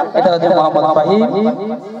ছেলেটা এটা হচ্ছে মোহাম্মদ ফাহিম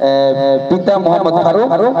পিতা মোহাম্মদ ফারুক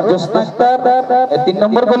জোসনাস্তার 3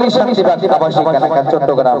 নম্বর গলি শান্তিবাগ আবাসিক এলাকা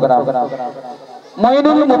চট্টগ্রাম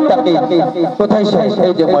মঈনুল মুত্তাকিন কোথায়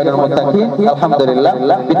এই যে মঈনুল মুত্তাকিন আলহামদুলিল্লাহ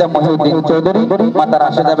পিতা মহিউদ্দিন চৌধুরী মাতা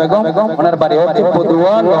রাশেদা বেগম ওনার বাড়ি হচ্ছে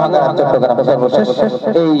পদুয়া লোহাগাড়া চট্টগ্রাম সর্বশেষ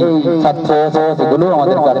এই ছাত্রগুলো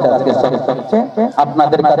আমাদের কাছে আজকে হচ্ছে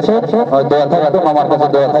আপনাদের কাছে দোয়া থাকবে আমার কাছে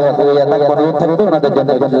দোয়া থাকবে অনুরোধ থাকবে ওনাদের জন্য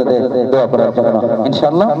দোয়া করার জন্য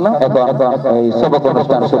ইনশাআল্লাহ এখন এই সবক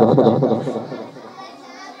অনুষ্ঠান শুরু হচ্ছে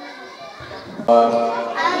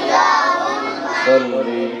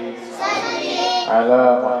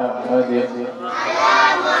على محمد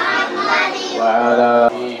وعلى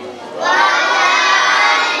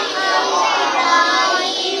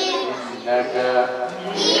إنك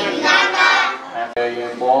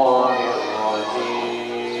الشيطان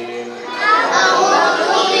الرجيم أعوذ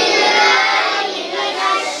بالله من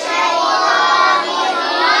الشيطان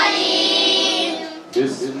الرجيم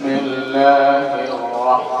بسم الله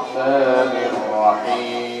الرحمن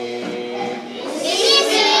الرحيم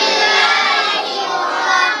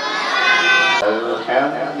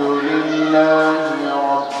الحمد لله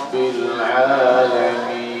رب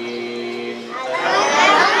العالمين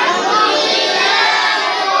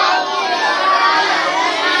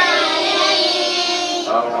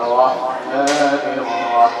الرحمن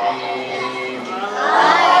الرحيم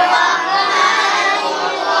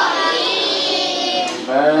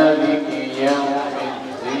مالك يوم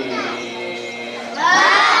الدين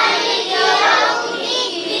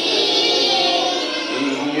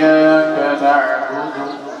إياك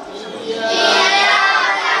نعبد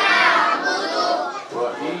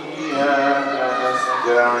وإياك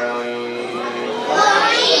نستعين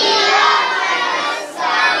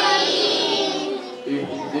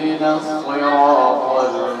اهدنا الصراط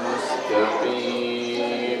المستقيم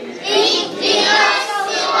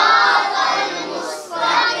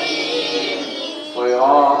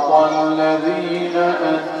صراط الذين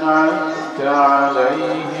أنعمت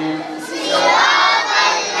عليهم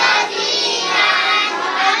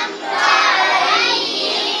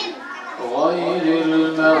غير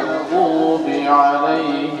المغضوب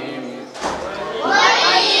عليهم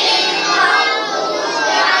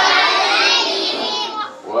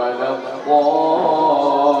ولا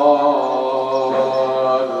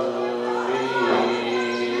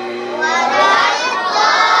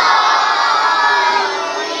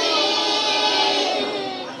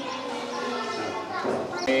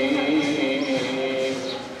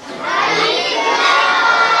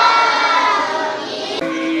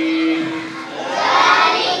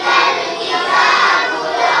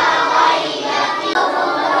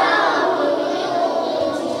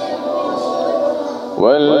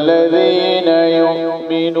والذين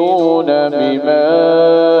يؤمنون بما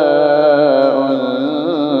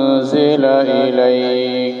أنزل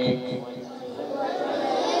إليك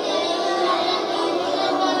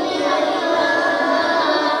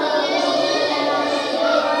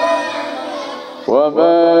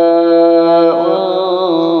وما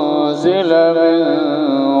أنزل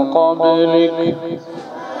من قبلك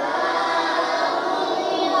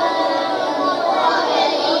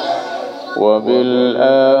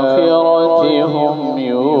وبالآخرة هم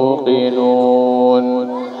يوقنون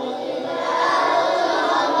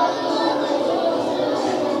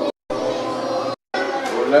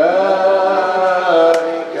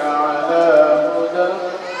أولئك على هدى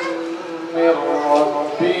من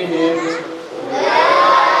ربهم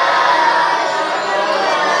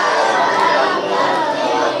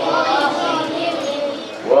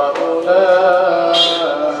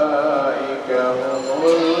وأولئك هم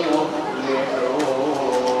المفلحون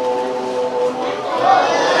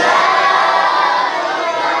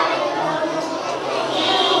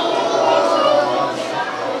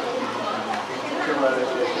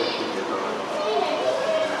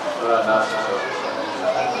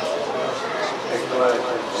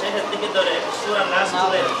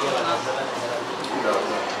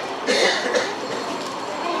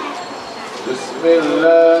بسم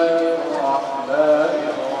الله الرحمن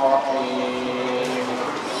الرحيم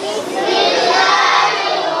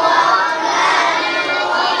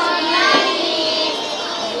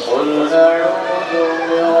قل أعوذ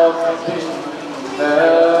برب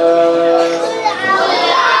الناس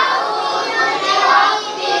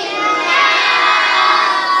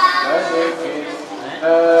ملك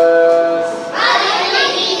الناس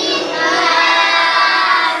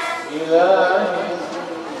إله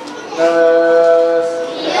الناس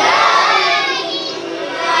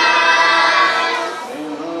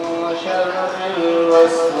من شر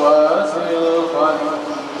الوسواس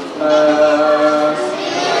الخناس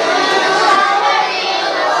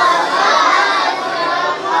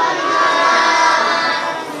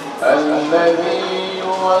الذي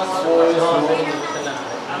يوسوس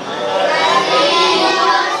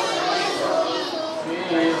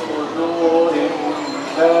في صدور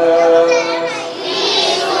الناس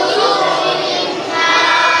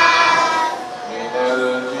من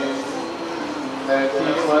الجنة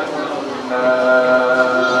والناس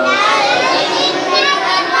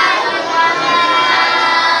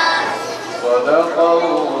صدق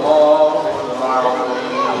الله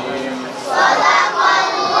العظيم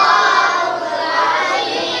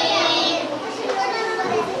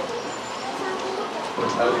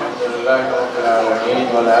الحمد لله رب العالمين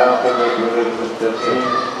والعاقبة للمتقين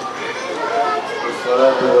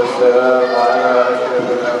والصلاة والسلام على أشرف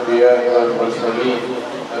الأنبياء والمرسلين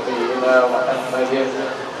نبينا محمد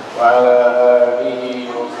وعلى آله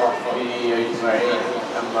وصحبه أجمعين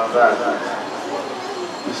أما بعد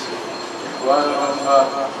والأمة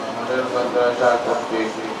للمدرسة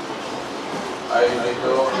التوفيق أيضا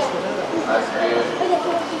أسير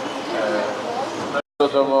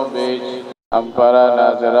Ampara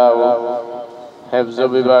Nazarau হেফজ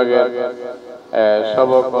বিভাগের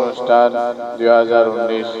সবক অনুষ্ঠান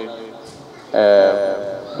 2019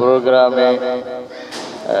 প্রোগ্রামে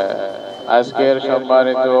আজকের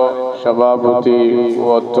সম্মানিত সভাপতি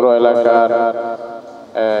অত্র এলাকার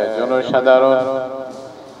জনসাধারণ,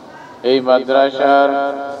 এই মাদ্রাসার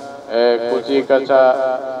কুচি কাঁচা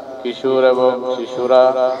কিশোর এবং শিশুরা,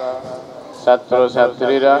 ছাত্র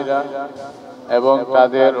ছাত্রীরা এবং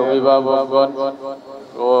তাদের অভিভাবকগণ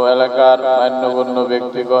ও এলাকার মান্যগণ্য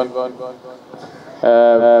ব্যক্তিগণ,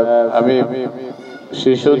 আমি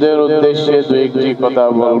শিশুদের উদ্দেশ্যে দু একটি কথা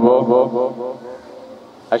বলবো।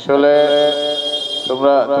 আসলে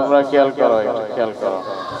তোমরা খেয়াল করো, খেয়াল করো,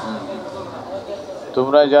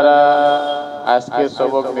 তোমরা যারা আজকে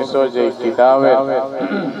সবক নিছো যে কিতাবের,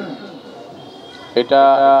 এটা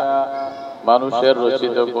মানুষের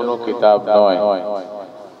রচিত কোনো কিতাব নয়।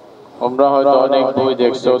 তোমরা হয়তো অনেক বই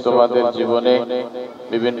দেখছো তোমাদের জীবনে,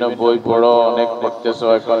 বিভিন্ন বই পড়ো, অনেক পড়তেছো,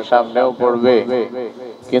 এখন সামনেও পড়বে,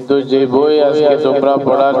 কিন্তু যে বই আজকে তোমরা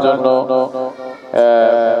পড়ার জন্য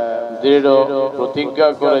দৃঢ় প্রতিজ্ঞা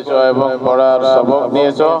করেছো এবং পড়ার সবক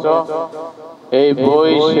নিয়েছো, এই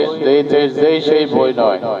বই সেই বই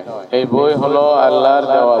নয়। এই বই হলো আল্লাহর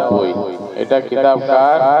দেওয়া বই। এটা কিতাব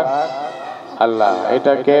কার? আল্লাহ।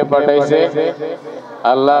 এটা কে পাঠাইছে?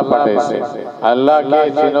 আল্লাহ পাঠাইছে। আল্লাহকে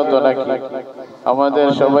চিনো তো নাকি? আমাদের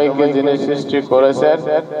সবাইকে যিনি সৃষ্টি করেছেন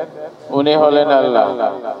উনি হলেন আল্লাহ।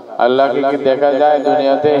 আল্লাহকে কি দেখা যায়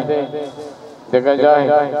দুনিয়াতে? দেখা যায়?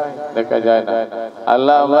 দেখা যায় না।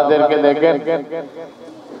 আল্লাহ আমাদেরকে দেখেন?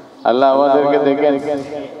 আল্লাহ আমাদেরকে দেখেন?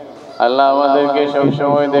 আল্লাহ আমাদেরকে সব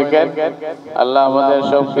সময় দেখেন। আল্লাহ আমাদের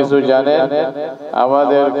সব কিছু জানেন।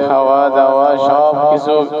 আমাদের খাওয়া দাওয়া সব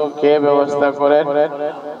কিছু কে ব্যবস্থা করেন?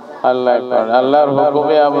 আল্লাহ। আল্লাহর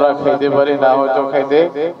হুকুমে আমরা খাইতে পারি, না হয়তো খাইতে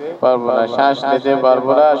পারবো না, শ্বাস নিতে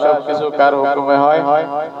পারবো না। সব কিছু কার হুকুমে হয়?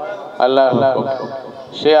 আল্লাহর হুকুম।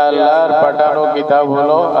 সে আল্লাহর পাঠানো কিতাব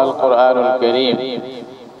হলো আল কোরআনুল কারীম।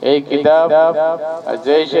 এই কিতাব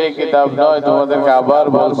সেই কিতাব নয়, তোমাদেরকে আবার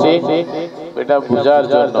বলছি এটা বুঝার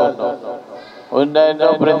জন্য। অন্যান্য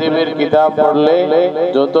পৃথিবীর কিতাব পড়লে,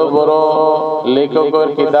 যত বড় লেখকের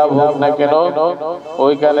কিতাব হোক না কেন,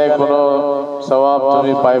 ওইখানে কোনো সওয়াব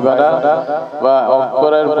তুমি পাইবা না, বা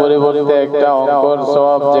অক্ষরের পরিবর্তে একটা অক্ষর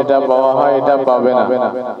সওয়াব যেটা পাওয়া হয় এটা পাবে না।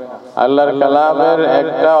 আল্লাহর কালামের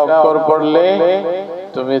একটা অক্ষর পড়লে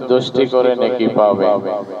তুমি 10টি করে নেকি পাবে।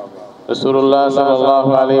 রাসূলুল্লাহ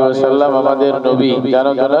সাল্লাল্লাহু আলাইহি ওয়াসাল্লাম আমাদের নবী,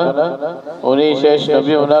 জানো তো না? উনি শেষ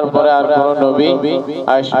নবী, ওনার পরে আর কোনো নবী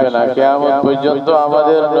আসবে না। কিয়ামত পর্যন্ত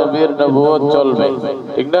আমাদের নবীর নবুয়ত চলবে,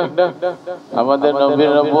 ঠিক না? আমাদের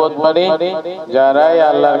নবীর নবুয়ত মানে যারাই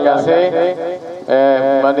আল্লাহর কাছে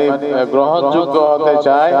মানে গ্রহণযোগ্য হতে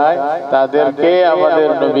চায় তাদেরকে আমাদের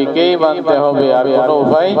নবীকেই মানতে হবে, আর কোনো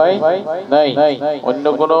উপায় নাই। অন্য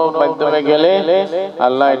কোনো মাধ্যমে গেলে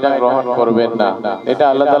আল্লাহ এটা গ্রহণ করবেন না। এটা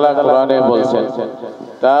আল্লাহ তাআলা কোরআনে বলছেন।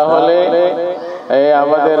 তাহলে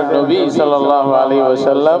আমাদের নবী সাল্লাল্লাহু আলাইহি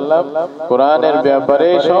ওয়াসাল্লাম কোরআনের ব্যাপারে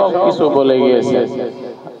সব কিছু বলে গিয়েছেন,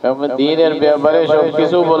 দ্বীনের ব্যাপারে সব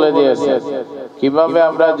কিছু বলে দিয়েছেন, কিভাবে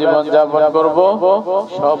আমরা জীবন যাপন করব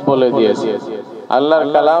সব বলে দিয়েছেন। আল্লাহর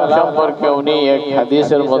কালাম সম্পর্কে উনি এক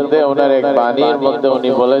হাদিসের মধ্যে, ওনার এক বাণীর মধ্যে উনি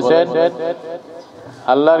বলেছেন,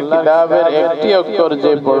 আল্লাহর কিতাবের একটি অক্ষর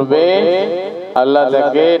যে পড়বে আল্লাহ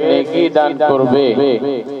তাকে নেকি দান করবে।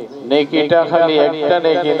 নেকিটা খালি একটা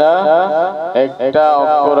নেকি না, একটা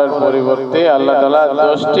অক্ষরের পরিবর্তে আল্লাহ তাআলা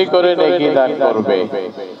 10টি করে নেকি দান করবে।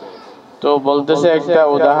 তো বলতেছে একটা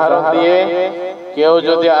উদাহরণ দিয়ে, কেউ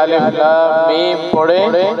যদি আলিফ লাম মিম পড়ে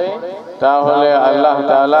তাহলে আল্লাহ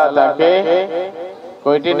তাআলা তাকে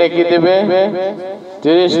কয়টি নেকি দিবে?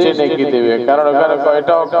 30টি নেকি দিবে। কারণ ওখানে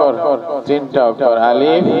কয়টা অক্ষর? 3টা অক্ষর,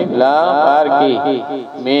 আলিফ লাম আর কি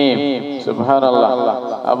মিম। সুবহানাল্লাহ।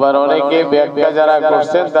 আবার অনেকে ব্যাখ্যা যারা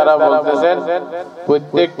করছেন তারা বলতেছেন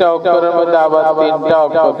প্রত্যেকটা অক্ষরের মধ্যে আবার 3টা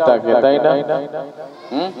অক্ষর থাকে, তাই না?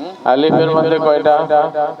 আলিফের মধ্যে কয়টা?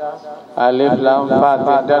 আলিফ লাম ফা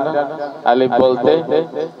 3টা না? আলিফ বলতে,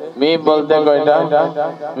 মিম বলতে কয়টা?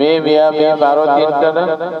 মিম ইয়া মিম আরো 3টা না?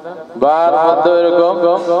 বার মধ্যে এরকম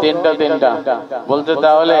 3টা বলতে,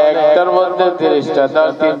 তাহলে একটার মধ্যে 30টা,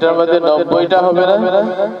 তাহলে 3টার মধ্যে 90টা হবে না?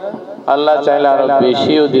 আল্লাহ চাইলে আরো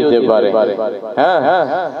বেশিও দিতে পারে। হ্যাঁ,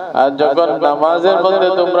 আর যখন নামাজের মধ্যে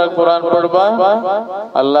তোমরা কোরআন পড়বা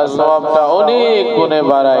আল্লাহ সওয়াবটা অনেক গুণে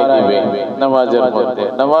বাড়ায় দিবে।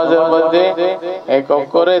 নামাজের মধ্যে এক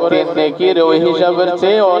অক্ষরে 3 নেকির ওই হিসাবের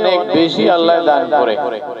চেয়ে অনেক বেশি আল্লাহ দান করে।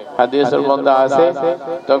 হাদিসের মধ্যে আছে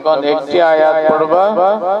তখন একটি আয়াত পড়বা,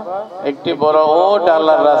 একটি বড় ওট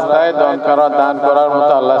আল্লাহর রাস্তায় দান করার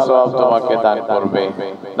মতো আল্লাহ সওয়াব তোমাকে দান করবে।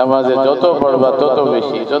 নামাজে যত পড়বা তত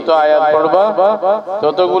বেশি, যত আয়াত পড়বা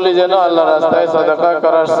ততগুলি যেন আল্লাহর রাস্তায় সাদাকা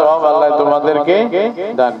করার সওয়াব আল্লাহ তোমাদেরকে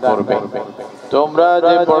দান করবে। তোমরা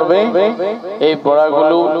যে পড়বে এই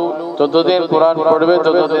পড়াগুলো যতদিন কোরআন পড়বে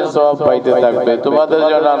ততদিন সওয়াব পাইতে থাকবে। তোমাদের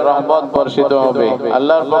জন্য রহমত বর্ষিত হবে,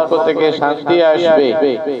 আল্লাহর পক্ষ থেকে শান্তি আসবে,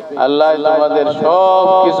 আল্লাহ তোমাদের সব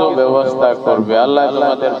কিছু ব্যবস্থা করবে, আল্লাহ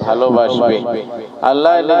তোমাদের ভালোবাসবে,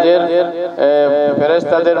 আল্লাহ নিজের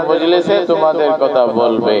ফেরেশতাদের মজলিসে তোমাদের কথা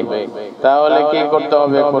বলবে। তাহলে কি করতে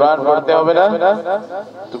হবে? কোরআন পড়তে হবে না?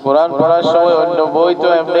 তো কোরআন পড়ার সময় অন্য বই তো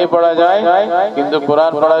এমনি পড়া যায়, কিন্তু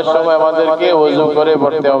কোরআন পড়ার সময় আমাদেরকে ওযু করে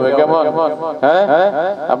পড়তে হবে। কেমন? হ্যাঁ,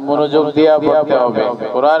 মনোযোগ দিয়ে পড়তে হবে।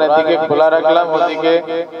 কোরআন এদিকে খোলা রাখলাম, ওদিকে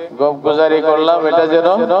গপগুজারি করলাম, এটা যেন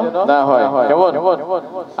না হয়। কেমন?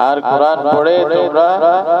 আর কোরআন পড়ে তোমরা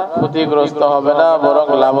ক্ষতিগ্রস্ত হবে না, বরং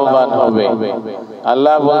লাভবান হবে।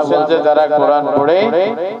 আল্লাহ বলছেন যে যারা কোরআন পড়ে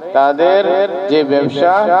তাদের যে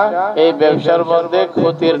ব্যবসা, এই ব্যবসার মধ্যে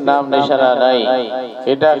ক্ষতির নাম নিশানা নাই,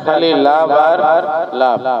 এটা খালি লাভ আর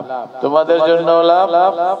লাভ। তোমাদের জন্য লাভ,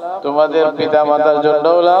 তোমাদের পিতা মাতার জন্য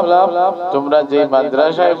লাভ, তোমরা যে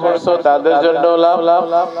মাদ্রাসায় পড়ছো তাদের জন্য লাভ,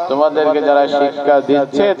 তোমাদেরকে যারা শিক্ষা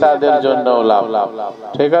দিচ্ছে তাদের জন্য লাভ।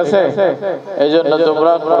 ঠিক আছে? এইজন্য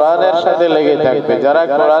তোমরা কোরআনের সাথে লেগে থাকবে। যারা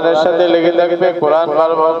কোরআনের সাথে লেগে থাকবে, কোরআন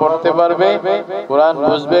ভালোভাবে পড়তে পারবে, কোরআন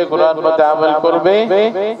বুঝবে, কোরআন মতে আমল করবে,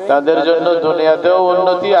 তাদের জন্য দুনিয়াতেও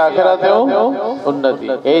উন্নতি, আখিরাতেও উন্নতি।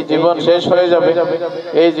 এই জীবন শেষ হয়ে যাবে,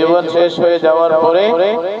 এই জীবন শেষ হয়ে যাওয়ার পরে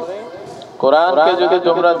কোরআনকে যদি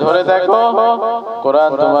তোমরা ধরে থাকো,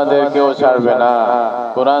 কোরআন তোমাদেরকেও ছাড়বে না,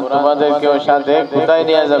 কোরআন তোমাদেরকেও সাথে কোথায়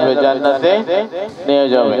নিয়ে যাবে? জান্নাতে নিয়ে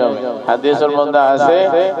যাবে। হাদিসের মধ্যে আছে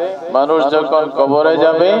মানুষ যখন কবরে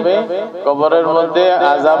যাবে, কবরের মধ্যে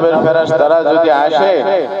আযাবের ফেরেশতারা যদি আসে,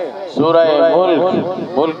 সূরা মুলক,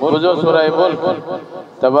 মুলক বুঝো? সূরা মুলক,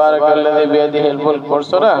 তাবারাকাল্লাযী বিয়াদিহিল মুলক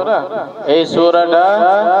পড়ছো না? এই সূরাটা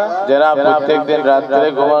যারা প্রত্যেকদিন রাতে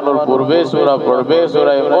ঘুমানোর পূর্বে সূরা পড়বে,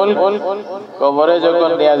 সূরা মুলক, কবরে যখন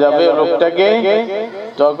নিয়ে যাবে লোকটাকে,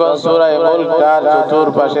 তখন সূরা মুলক তার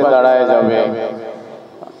চতুর্পাশে দাঁড়ায় যাবে।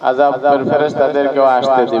 আযাবের ফেরেশতাদেরকেও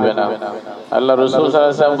আসতে দিবে না। আল্লাহ রাসূল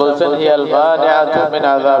সাল্লাল্লাহু আলাইহি ওয়াসাল্লাম বলেন, হিয়াল মানিআতু মিন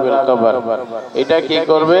আযাবিল কবর, এটা কি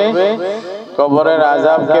করবে? কবরের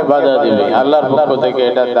আযাবকে বাধা দিবে, আল্লাহর পক্ষ থেকে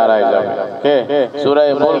এটা দাঁড়ায় যাবে। কে? সূরা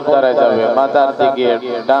মুলক দাঁড়ায় যাবে, মাথার দিকে,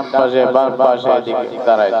 ডান পাশে, বাম পাশে, দিকে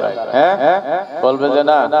দাঁড়ায় যাবে। হ্যাঁ, বলবে যে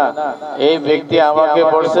না, এই ব্যক্তি আমাকে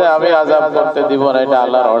পড়ছে, আমি আযাব করতে দিব না, এটা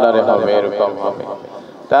আল্লাহর অর্ডারে হবে, এরকম হবে।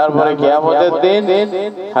 তারপরে কিয়ামতের দিন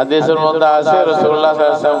হাদিসের মধ্যে আছে রাসূলুল্লাহ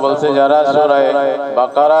সাল্লাল্লাহু আলাইহি ওয়াসাল্লাম বলছে, যারা সূরা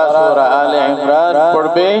বাকারা, সূরা আলে ইমরান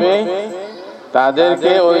পড়বে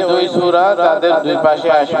তাদেরকে ওই দুই সূরা তাদের দুই পাশে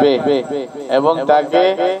আসবে এবং তাকে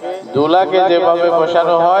দুলাকে যেভাবে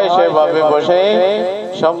বসানো হয় সেভাবে বসে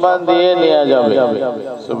সম্মান দিয়ে নিয়ে যাবে।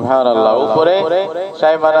 সুবহানাল্লাহ। উপরে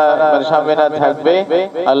সামিনা থাকবে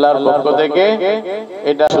আল্লাহর পক্ষ থেকে।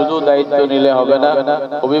 এটা শুধু দায়িত্ব নিলে হবে না,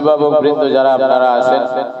 অভিভাবক বৃন্দ যারা আপনারা আছেন,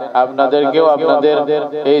 আপনাদেরকেও আপনাদের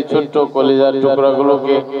এই ছোট্ট কলিজার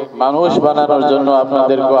টুকরাগুলোকে মানুষ বানানোর জন্য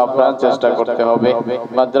আপনাদেরকেও আপ্রাণ চেষ্টা করতে হবে।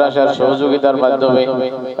 মাদ্রাসার সহযোগিতার মাধ্যমে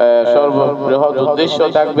সর্ববৃহৎ উদ্দেশ্য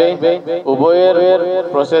থাকবে উভয়ের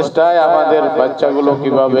প্রচেষ্টায় আমাদের বাচ্চাগুলো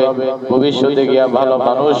কিভাবে ভবিষ্যতে গিয়ে ভালো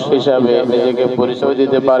মানুষ হিসাবে নিজেকে পরিচয়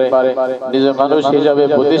দিতে পারে, নিজের মানুষ হিসাবে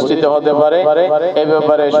প্রতিষ্ঠিত হতে পারে, এই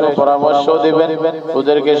ব্যাপারে সুপরামর্শ দিবেন,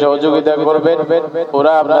 ওদেরকে সহযোগিতা করবেন।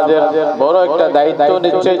 ওরা আপনাদের বড় একটা দায়িত্ব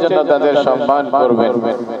নিচ্ছে, জন্য তাদের সম্মান করবেন।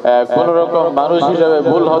 কোন রকম মানুষ হিসাবে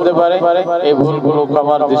ভুল হতে পারে, এই ভুলগুলো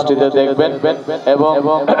ক্ষমার দৃষ্টিতে দেখবেন এবং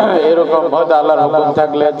এরকম হয়তো আল্লাহর হুকুম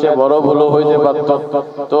থাকলে বড় ভুলও হইতে পারত।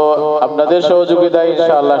 তো আপনাদের সহযোগিতা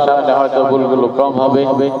ইনশাআল্লাহ সামনে হয়তো ভুলগুলো কম হবে।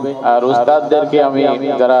 আর উস্তাদদেরকে আমি,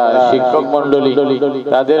 যারা শিক্ষক মণ্ডলী,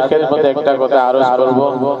 তাদের খেদমতে একটা কথা আরজ করব,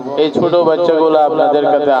 এই ছোট বাচ্চাগুলো আপনাদের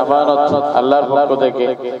কাছে আমানত আল্লাহর পক্ষ থেকে।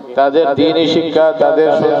 তাদের দ্বীনি শিক্ষা, তাদের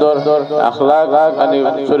সুন্দর আখলাক, মানে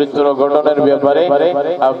চরিত্র গঠনের ব্যাপারে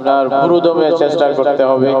আপনার পুরোদমে চেষ্টা করতে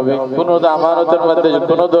হবে। কোনো আমানতের মধ্যে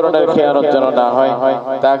কোনো ধরনের খেয়ানত যেন না হয়।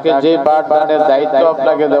 তাকে যে পাঠদানের দায়িত্ব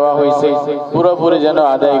আপনাকে দেওয়া হয়েছে পুরোপুরি যেন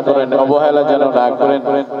আদায় করেন, অবহেলা যেন না করেন।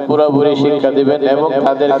 পুরোপুরি শিক্ষা দিবেন এবং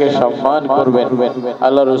তাদেরকে সম্মান করবেন।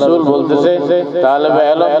 আল্লাহ রাসূল বলতেছে তালেবে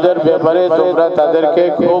ইলমদের ব্যাপারে তোমরা তাদেরকে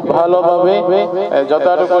খুব ভালোভাবে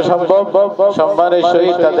যতটুকু সম্ভব সম্মানের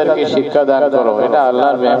সহিত তাদেরকে শিক্ষা দান করো। এটা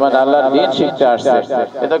আল্লাহর মেহমান, আল্লাহর দ্বীন শিখতে আসছে।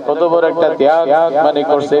 এটা কত বড় একটা ত্যাগ মানে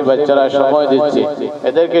করছে, বাচ্চারা সময় দিচ্ছে।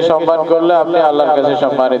 এদেরকে সম্মান করলে আপনি আল্লাহর কাছে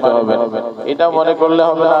সম্মানিত হবেন। এটা মনে করলে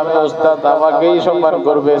হবে না আমি উস্তাদ আমাকেই সম্মান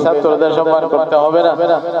করবে, ছাত্রদের সম্মান করতে হবে না,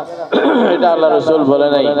 এটা আল্লাহ রাসূল বলে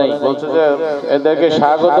নাই। বলছে যে এদেরকে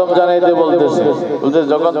স্বাগতম জানাইতে বলতেছে, বলতে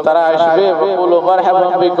যখন তারা আসবে বলো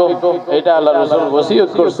মারহাবান বিকুম, এটা আল্লাহ রাসূল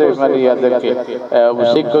ওসিয়ত করছে মানে ইয়াদেরকে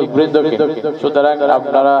শিক্ষক বৃন্দকে। সুতরাং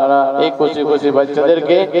আপনারা এই কচি কচি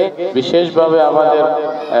বাচ্চাদেরকে বিশেষভাবে আমাদের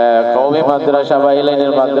কওমি মাদ্রাসা বা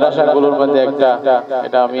ইলাইনের মাদ্রাসাগুলোর মধ্যে একটা,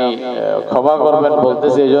 এটা আমি ক্ষমা করবেন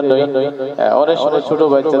বলতেছি এই জন্যই, অনেক সময় ছোট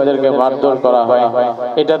বাচ্চাদেরকে মারধর করা হয়,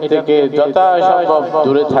 এটা থেকে যথাসম্ভব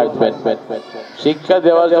দূরে থাকবেন। শিক্ষা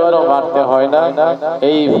দেওয়ার জন্য মারতে হয় না।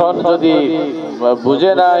 এই ফোন যদি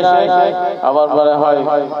বুঝে না আসে, আমার মনে হয়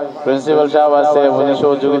প্রিন্সিপাল সাহেব আছে, উনি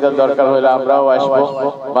সহযোগিতার দরকার হলে আমরাও আসবো।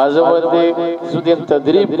 মাঝে মধ্যে কিছুদিন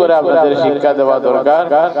তাদরিব করে আপনাদের শিক্ষা দেওয়া দরকার।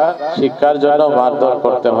 শিক্ষার জন্য মারধর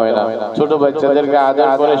করতে হয় না, ছোট বাচ্চাদেরকে আদর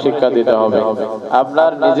করে শিক্ষা দিতে হবে।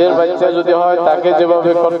 আপনার নিজের বাচ্চা যদি হয় তাকে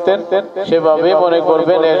যেভাবে করতেন সেভাবেই মনে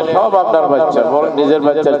করবেন সব আপনার বাচ্চা, বরং নিজের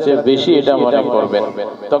বাচ্চার চেয়ে বেশি এটা মনে করবেন।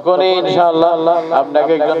 তখনই ইনশাআল্লাহ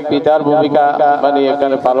আপনাকে একজন পিতার ভূমিকা মানে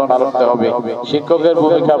এখানে পালন করতে হবে, শিক্ষকের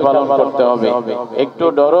ভূমিকা পালন করতে হবে, একটু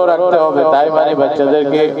ডরও রাখতে হবে। তাই মানে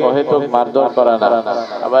বাচ্চাদেরকে অহেতুক মারধর করা না।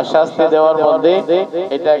 আবার শাস্তি দেওয়ার মধ্যে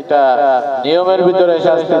এটা একটা নিয়মের ভিতরে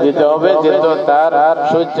শাস্তি দিতে হবে, যেহেতু তার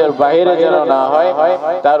সহ্যের বাইরে যেন না হয়,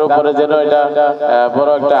 তার উপরে যেন এটা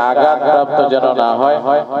বড় একটা আঘাত প্রাপ্ত যেন না হয়।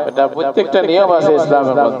 এটা প্রত্যেকটা নিয়ম আছে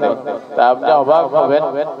ইসলামের মধ্যে। তা আপনি অবাক হবেন,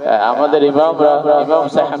 আমাদের ইমামরা, ইমাম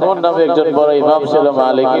সাহনুন নামে একজন বড় ইমাম ছিল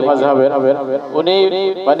মালিকি মাযহাবের, উনি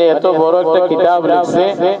মানে এত বড় একটা কিতাব লিখছে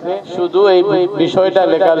শুধু এই বিষয়টা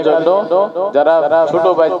লেখার জন্য, যারা ছোট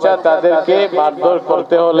বাচ্চা তাদেরকে মারধর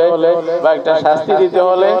করতে হলে বা একটা শাস্তি দিতে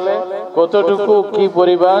হলে কতটুকু কি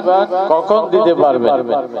পরিমাণ কখন দিতে পারবেন,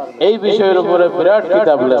 এই বিষয়ের উপরে বিরাট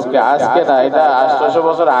কিতাব লিখছে। আজকে না, এটা 800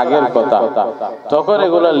 বছর আগের কথা। তখন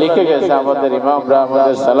এগুলা লিখে গেছে আমাদের ইমামরা,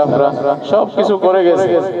 আমাদের সালাফরা সবকিছু করে গেছে,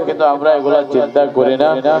 কিন্তু আমরা এগুলা চিন্তা করি না,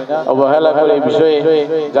 অবহেলা করি এই বিষয়ে,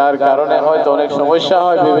 যার কারণে হয়তো অনেক সমস্যা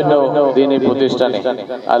হয় বিভিন্ন দ্বীনি প্রতিষ্ঠানে।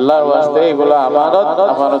 আল্লাহর ওয়াস্তে এগুলো আমানত,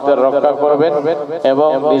 আমানতের রক্ষা করবেন এবং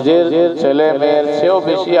নিজের ছেলে মেয়ের চেয়েও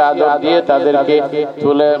বেশি আদর দিয়ে তাদেরকে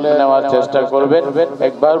তুলে নেওয়ার চেষ্টা করবেন।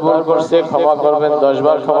 একবার ভুল করছে ক্ষমা করবেন, 10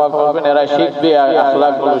 বার ক্ষমা করবেন, এরা শিখবে,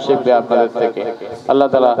 আখলাকগুলো শিখবে আপনাদের থেকে। আল্লাহ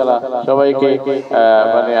তাআলা সবাইকে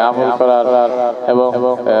মানে আমল করার এবং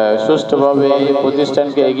সুষ্ঠুভাবে এই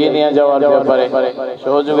প্রতিষ্ঠানকে এগিয়ে নিয়ে যাওয়ার ব্যাপারে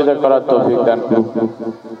সহযোগিতা করার তৌফিক দান করুন।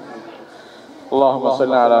 اللهم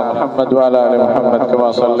صل على محمد وعلى ال محمد كما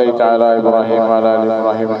صليت على ابراهيم وعلى ال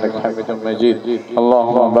ابراهيم انك حميد مجيد.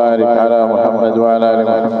 اللهم بارك على محمد وعلى ال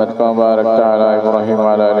محمد كما باركت على ابراهيم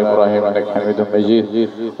وعلى ال ابراهيم انك حميد مجيد.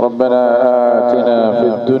 ربنا آتنا في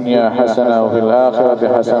الدنيا حسنه وفي الاخره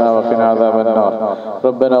حسنه وقنا عذاب النار.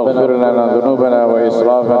 ربنا اغفر لنا ذنوبنا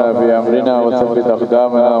واسرافنا في امرنا وثبت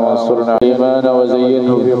اقدامنا وانصرنا ايمانا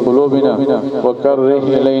وزينه في قلوبنا وكره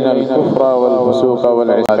الينا الكفر والفسوق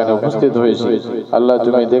والعصيان. উপস্থিত হয়েছে আল্লাহ,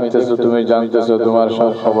 তুমি দেখতেছো, তুমি জানতেছো, তোমার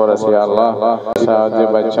সব খবর আছে। আল্লাহ সাহায্যে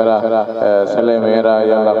বাচ্চারা, ছেলে মেয়েরা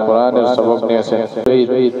আল্লাহ কোরআনের সবক নিয়েছে, এই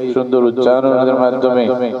সুন্দর উচ্চারণের মাধ্যমে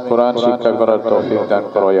কোরআন শিক্ষা করার তৌফিক দান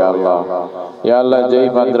করো ইয়া আল্লাহ। ইয়া আল্লাহ যেই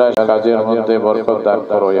মাদ্রাসা কাজের মধ্যে বরকত দান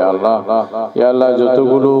করো ইয়া আল্লাহ। ইয়া আল্লাহ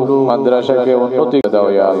যতগুলো মাদ্রাসাকে উন্নতি দাও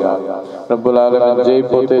ইয়া আল্লাহ রব্বুল আলামিন। যেই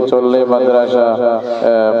পথে চললে মাদ্রাসা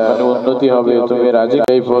মানে উন্নতি হবে তুমি রাজি,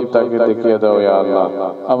 এই পথটাকে দেখিয়ে দাও ইয়া আল্লাহ।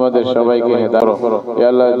 আমাদের সবাইকে হেদায়েত করো ইয়া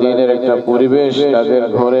আল্লাহ। দ্বীনের একটা পরিবেশ তাদের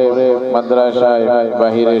ঘরে, মাদ্রাসায়,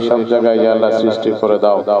 বাহিরে সব জায়গায় ইয়া আল্লাহ সৃষ্টি করে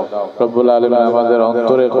দাও রব্বুল আলামিন। আমাদের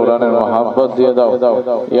অন্তরে কোরআনের মহব্বত দিয়ে দাও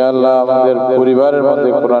ইয়া আল্লাহ। আমাদের পরিবারের মধ্যে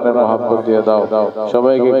কোরআনের মহব্বত দিয়ে দাও।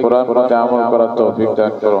 সবাইকে কোরআন মতে আমল করার তৌফিক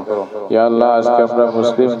দান করো ইয়া আল্লাহ। আজকে আমরা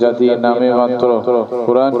মুসলিম জাতি নামে মাত্র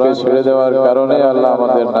কোরআনকে ছেড়ে দেওয়ার কারণে আল্লাহ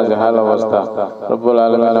আমাদের নাজেহাল অবস্থা রব্বুল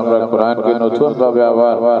আলামিন। আমরা কোরআনকে নতুন ভাবে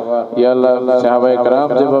আবার ইয়া আল্লাহ সাহাবায়ে কেরাম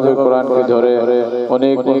যেভাবে কোরআনকে ধরে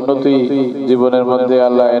অনেক উন্নতি জীবনের মধ্যে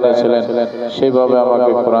আল্লাহ এনেছিলেন, সেইভাবে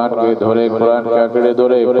আমাকে কোরআনকে ধরে, কোরআনকে আঁকড়ে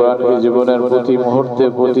ধরে, কোরআনকে জীবনের প্রতি মুহূর্তে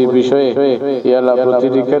প্রতি বিষয়ে ইয়া আল্লাহ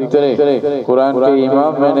প্রতিটি ক্ষেত্রে কোরআনকে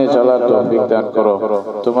ইমাম মেনে চলার তৌফিক দান করো।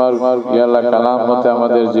 তোমার ইয়া আল্লাহ কালাম মতে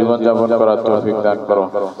আমাদের জীবন যাপন করার তৌফিক দান করো।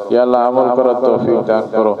 ইয়া আল্লাহ আমল করার তৌফিক দান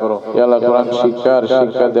করো। ইয়া আল্লাহ কোরআন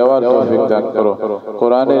শিক্ষা দেওয়ার তৌফিক দান করো।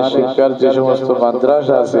 কোরআনের শিক্ষার যে সমস্ত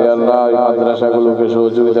মাদ্রাসা আছে আল্লাহ এই মাদ্রাসাগুলোকে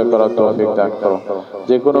সহযোগিতা করার তৌফিক দান করো।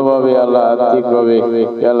 যে কোনো ভাবে আল্লাহ আর্থিকভাবে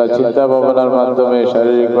আল্লাহ চিন্তা ভাবনার মাধ্যমে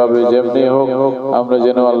শারীরিকভাবে যেমনি হোক আমরা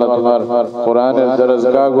যেন আল্লাহ তোমার কোরআনের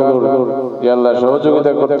দরজগাহগুলোর আল্লাহ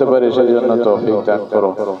সহযোগিতা করতে পারি সেজন্য তৌফিক দান করো।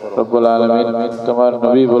 রব্বুল আলামিন তোমার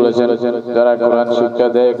নবী বলেছেন যারা কোরআন শিক্ষা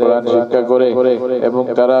দেয়, কোরআন শিক্ষা করে এবং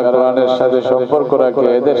তারা কোরআনের সাথে সম্পর্ক রাখে,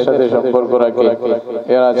 এদের সাথে সম্পর্ক রাখে,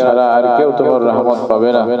 এরা ছাড়া আর কেউ তোমার রহমত পাবে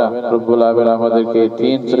না। রব্বুল আলামিন আমাদেরকে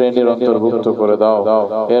তিন শ্রেণীর অন্তর্ভুক্ত করে দাও,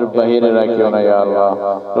 এর বাহিরে রাখিও না ইয়া আল্লাহ।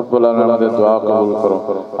 রব্বুল আলামিন আমাদের দোয়া কবুল করো।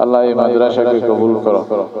 আল্লাহ এই মাদ্রাসাকে কবুল করো,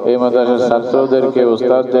 এই মাদ্রাসার ছাত্রদেরকে,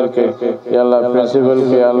 উস্তাদদেরকে, ইয়া আল্লাহ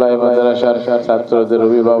প্রিন্সিপালকে, আল্লাহ এই মাদ্রাসার ছাত্রদের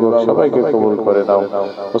অভিভাবক সবাইকে কবুল করে নাও।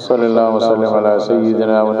 সাল্লাল্লাহু আলাইহি ওয়া সাল্লাম আলা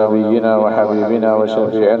সাইয়্যিদিনা ওয়া নাবিয়্যিনা ওয়া হাবিবিনা ওয়া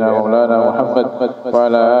শাফি'িনা মাওলানা মুহাম্মদ ওয়া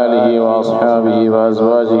আলা আলিহি ওয়া আসহাবিহি ওয়া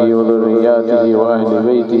আজওয়াজিহি ওয়া যুররিয়্যাতিহি ওয়া আহলি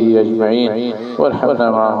বাইতিহি আজমাইন ওয়ারহামনা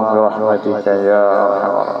মা'আহুম বিরহমাতিকা ইয়া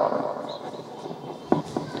আরহামার রাহিমিন।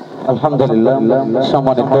 আলহামদুলিল্লাহ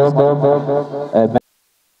সম্মানিত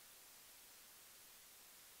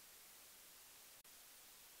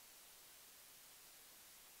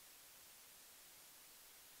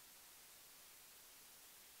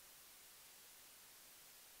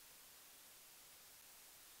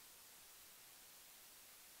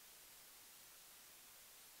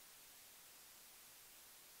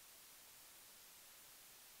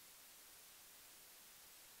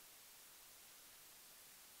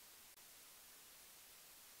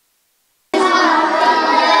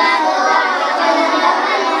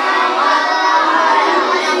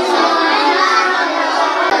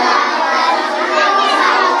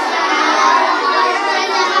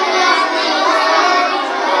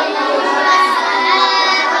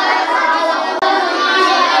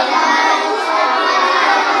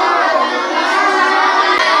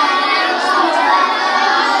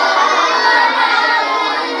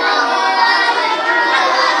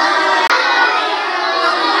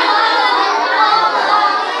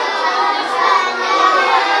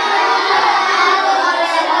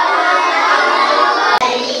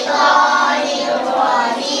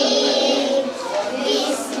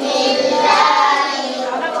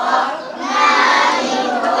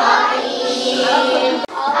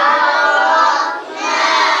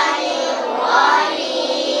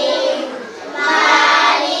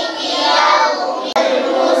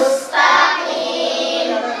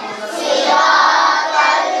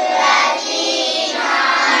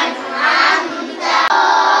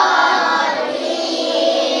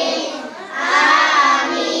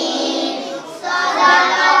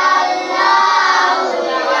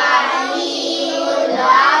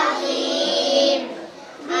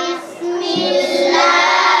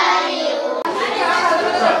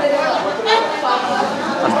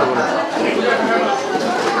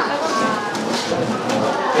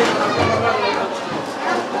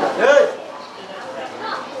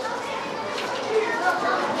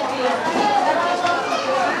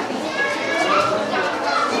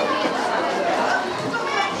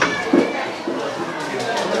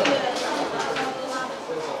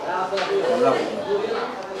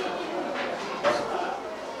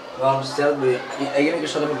এখানে কি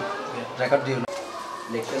সব রেকর্ড দিও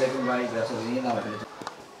লিখতে লিখুন ভাই গ্লাসে দিয়ে না রাখলে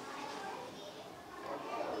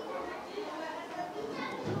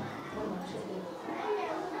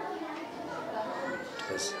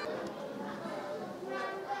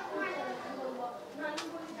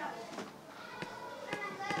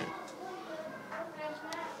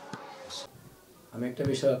আমি একটা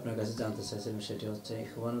বিষয় আপনার কাছে জানতে চাইছিলাম, সেটি হচ্ছে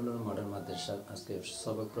ইখওয়ানুল মডেল মাদ্রাসার আজকে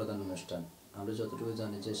সবক প্রদান অনুষ্ঠান। আমরা যতটুকু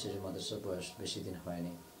জানি যে সেই মাদ্রাসার বয়স বেশি দিন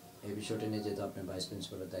হয়নি। এই বিষয়টি নিয়ে যেহেতু আপনি ভাইস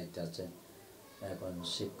প্রিন্সিপালের দায়িত্বে আছেন, এখন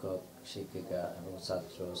শিক্ষক শিক্ষিকা এবং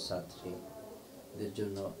ছাত্র ছাত্রীদের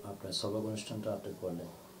জন্য আপনার সবক অনুষ্ঠানটা আপনি করলেন,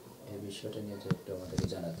 এই বিষয়টা নিয়ে যে একটু আমাদেরকে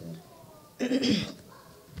জানাতেন।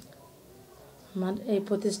 আমার এই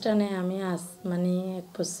প্রতিষ্ঠানে আমি আজ মানে 1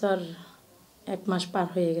 বছর 1 মাস পার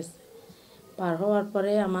হয়ে গেছে। পার হওয়ার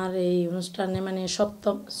পরে আমার এই অনুষ্ঠানে মানে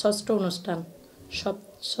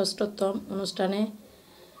ষষ্ঠতম অনুষ্ঠানে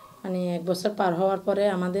মানে 1 বছর পার হওয়ার পরে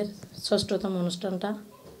আমাদের 6ঠতম অনুষ্ঠানটা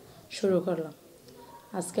শুরু করলাম।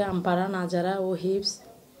 আজকে আমপাড়া নাজারা ও হিপস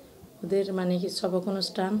ওদের মানে কি সবক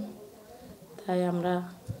অনুষ্ঠান, তাই আমরা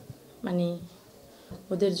মানে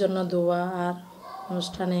ওদের জন্য দোয়া আর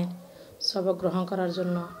অনুষ্ঠানে সবক গ্রহণ করার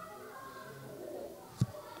জন্য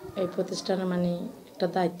এই প্রতিষ্ঠানে মানে একটা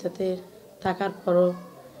দায়িত্বতে থাকার পরও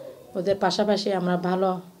ওদের পাশাপাশি আমরা ভালো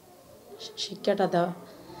শিক্ষাটা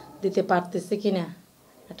দিতে পারতেছি কিনা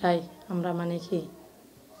এটাই আমরা মানে কি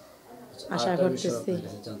আশা করতেছি।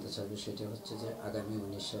 জানতে চাইবে সেটা হচ্ছে যে আগামী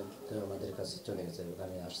 19 সাল তো আমাদের কাছে চলে গেছে,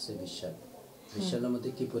 ওখানে আসছে 20 সাল। 20 সালের মধ্যে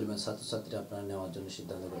কি পরিমাণ ছাত্রছাত্রী আপনারা নেওয়ার জন্য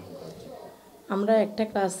সিদ্ধান্ত গ্রহণ করেছেন? আমরা একটা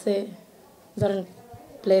ক্লাসে ধরেন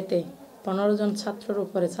প্লেতে 15 জন ছাত্রের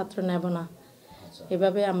উপরে ছাত্র নেব না।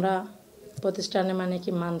 এভাবে আমরা প্রতিষ্ঠানে মানে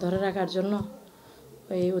কি মান ধরে রাখার জন্য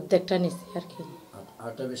ওই উদ্যোগটা নিচ্ছি আর কি।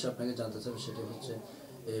 আরেকটা বিষয় আপনাকে জানতে চাইবে সেটা হচ্ছে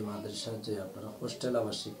এই মাদ্রাসার যে আপনারা হোস্টেল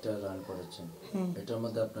আবাসিকটা রান করেছেন, এটার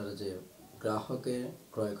মধ্যে আপনারা যে গ্রাহকের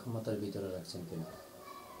ক্রয় ক্ষমতার ভিতরে রাখছেন কিনা?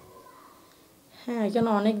 হ্যাঁ, এখানে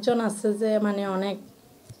অনেকজন আছে যে মানে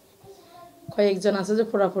কয়েকজন আছে যে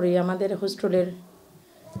পুরোপুরি আমাদের হোস্টেলের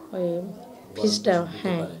ওই ফিসটা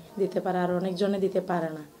দিতে পারে, আর অনেকজনে দিতে পারে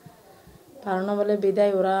না বলে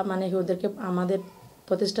বিদায় ওরা মানে ওদেরকে আমাদের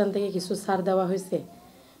প্রতিষ্ঠান থেকে কিছু ছাড় দেওয়া হয়েছে।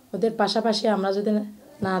 ওদের পাশাপাশি আমরা যদি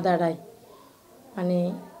না দাঁড়াই মানে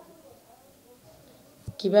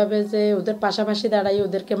কিভাবে যে ওদের পাশাপাশি দাঁড়াই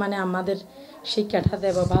ওদেরকে মানে আমাদের শিক্ষাটা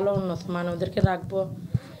দেব ভালো উন্নত মানে ওদেরকে রাখবো,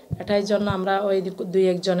 এটাই জন্য আমরা ওই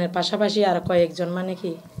 2-1 জনের পাশাপাশি আর কয়েকজন মানে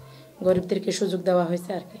কি গরিবদেরকে সুযোগ দেওয়া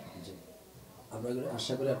হয়েছে আর কি। আমরা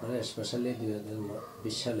আশা করি আপনারা স্পেশালি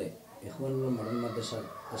 2020 সালে এখন মডেল মাদ্রাসার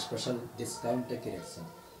স্পেশাল ডিসকাউন্টটা কি রাখছেন?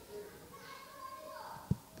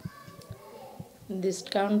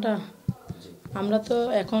 ডিসকাউন্টটা আমরা তো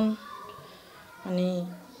এখন মানে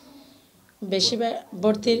বেশি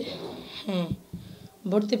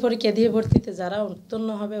ভর্তি পরীক্ষা দিয়ে ভর্তিতে যারা উত্তীর্ণ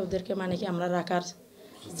হবে ওদেরকে মানে কি আমরা রাখার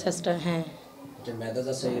চেষ্টা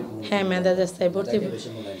মেধা যাচাই ভর্তি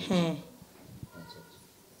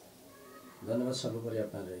ধন্যবাদ সর্বোপরি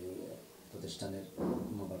আপনার এই প্রতিষ্ঠানের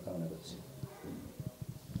মঙ্গল কামনা করছি।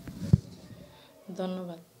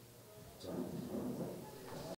 ধন্যবাদ।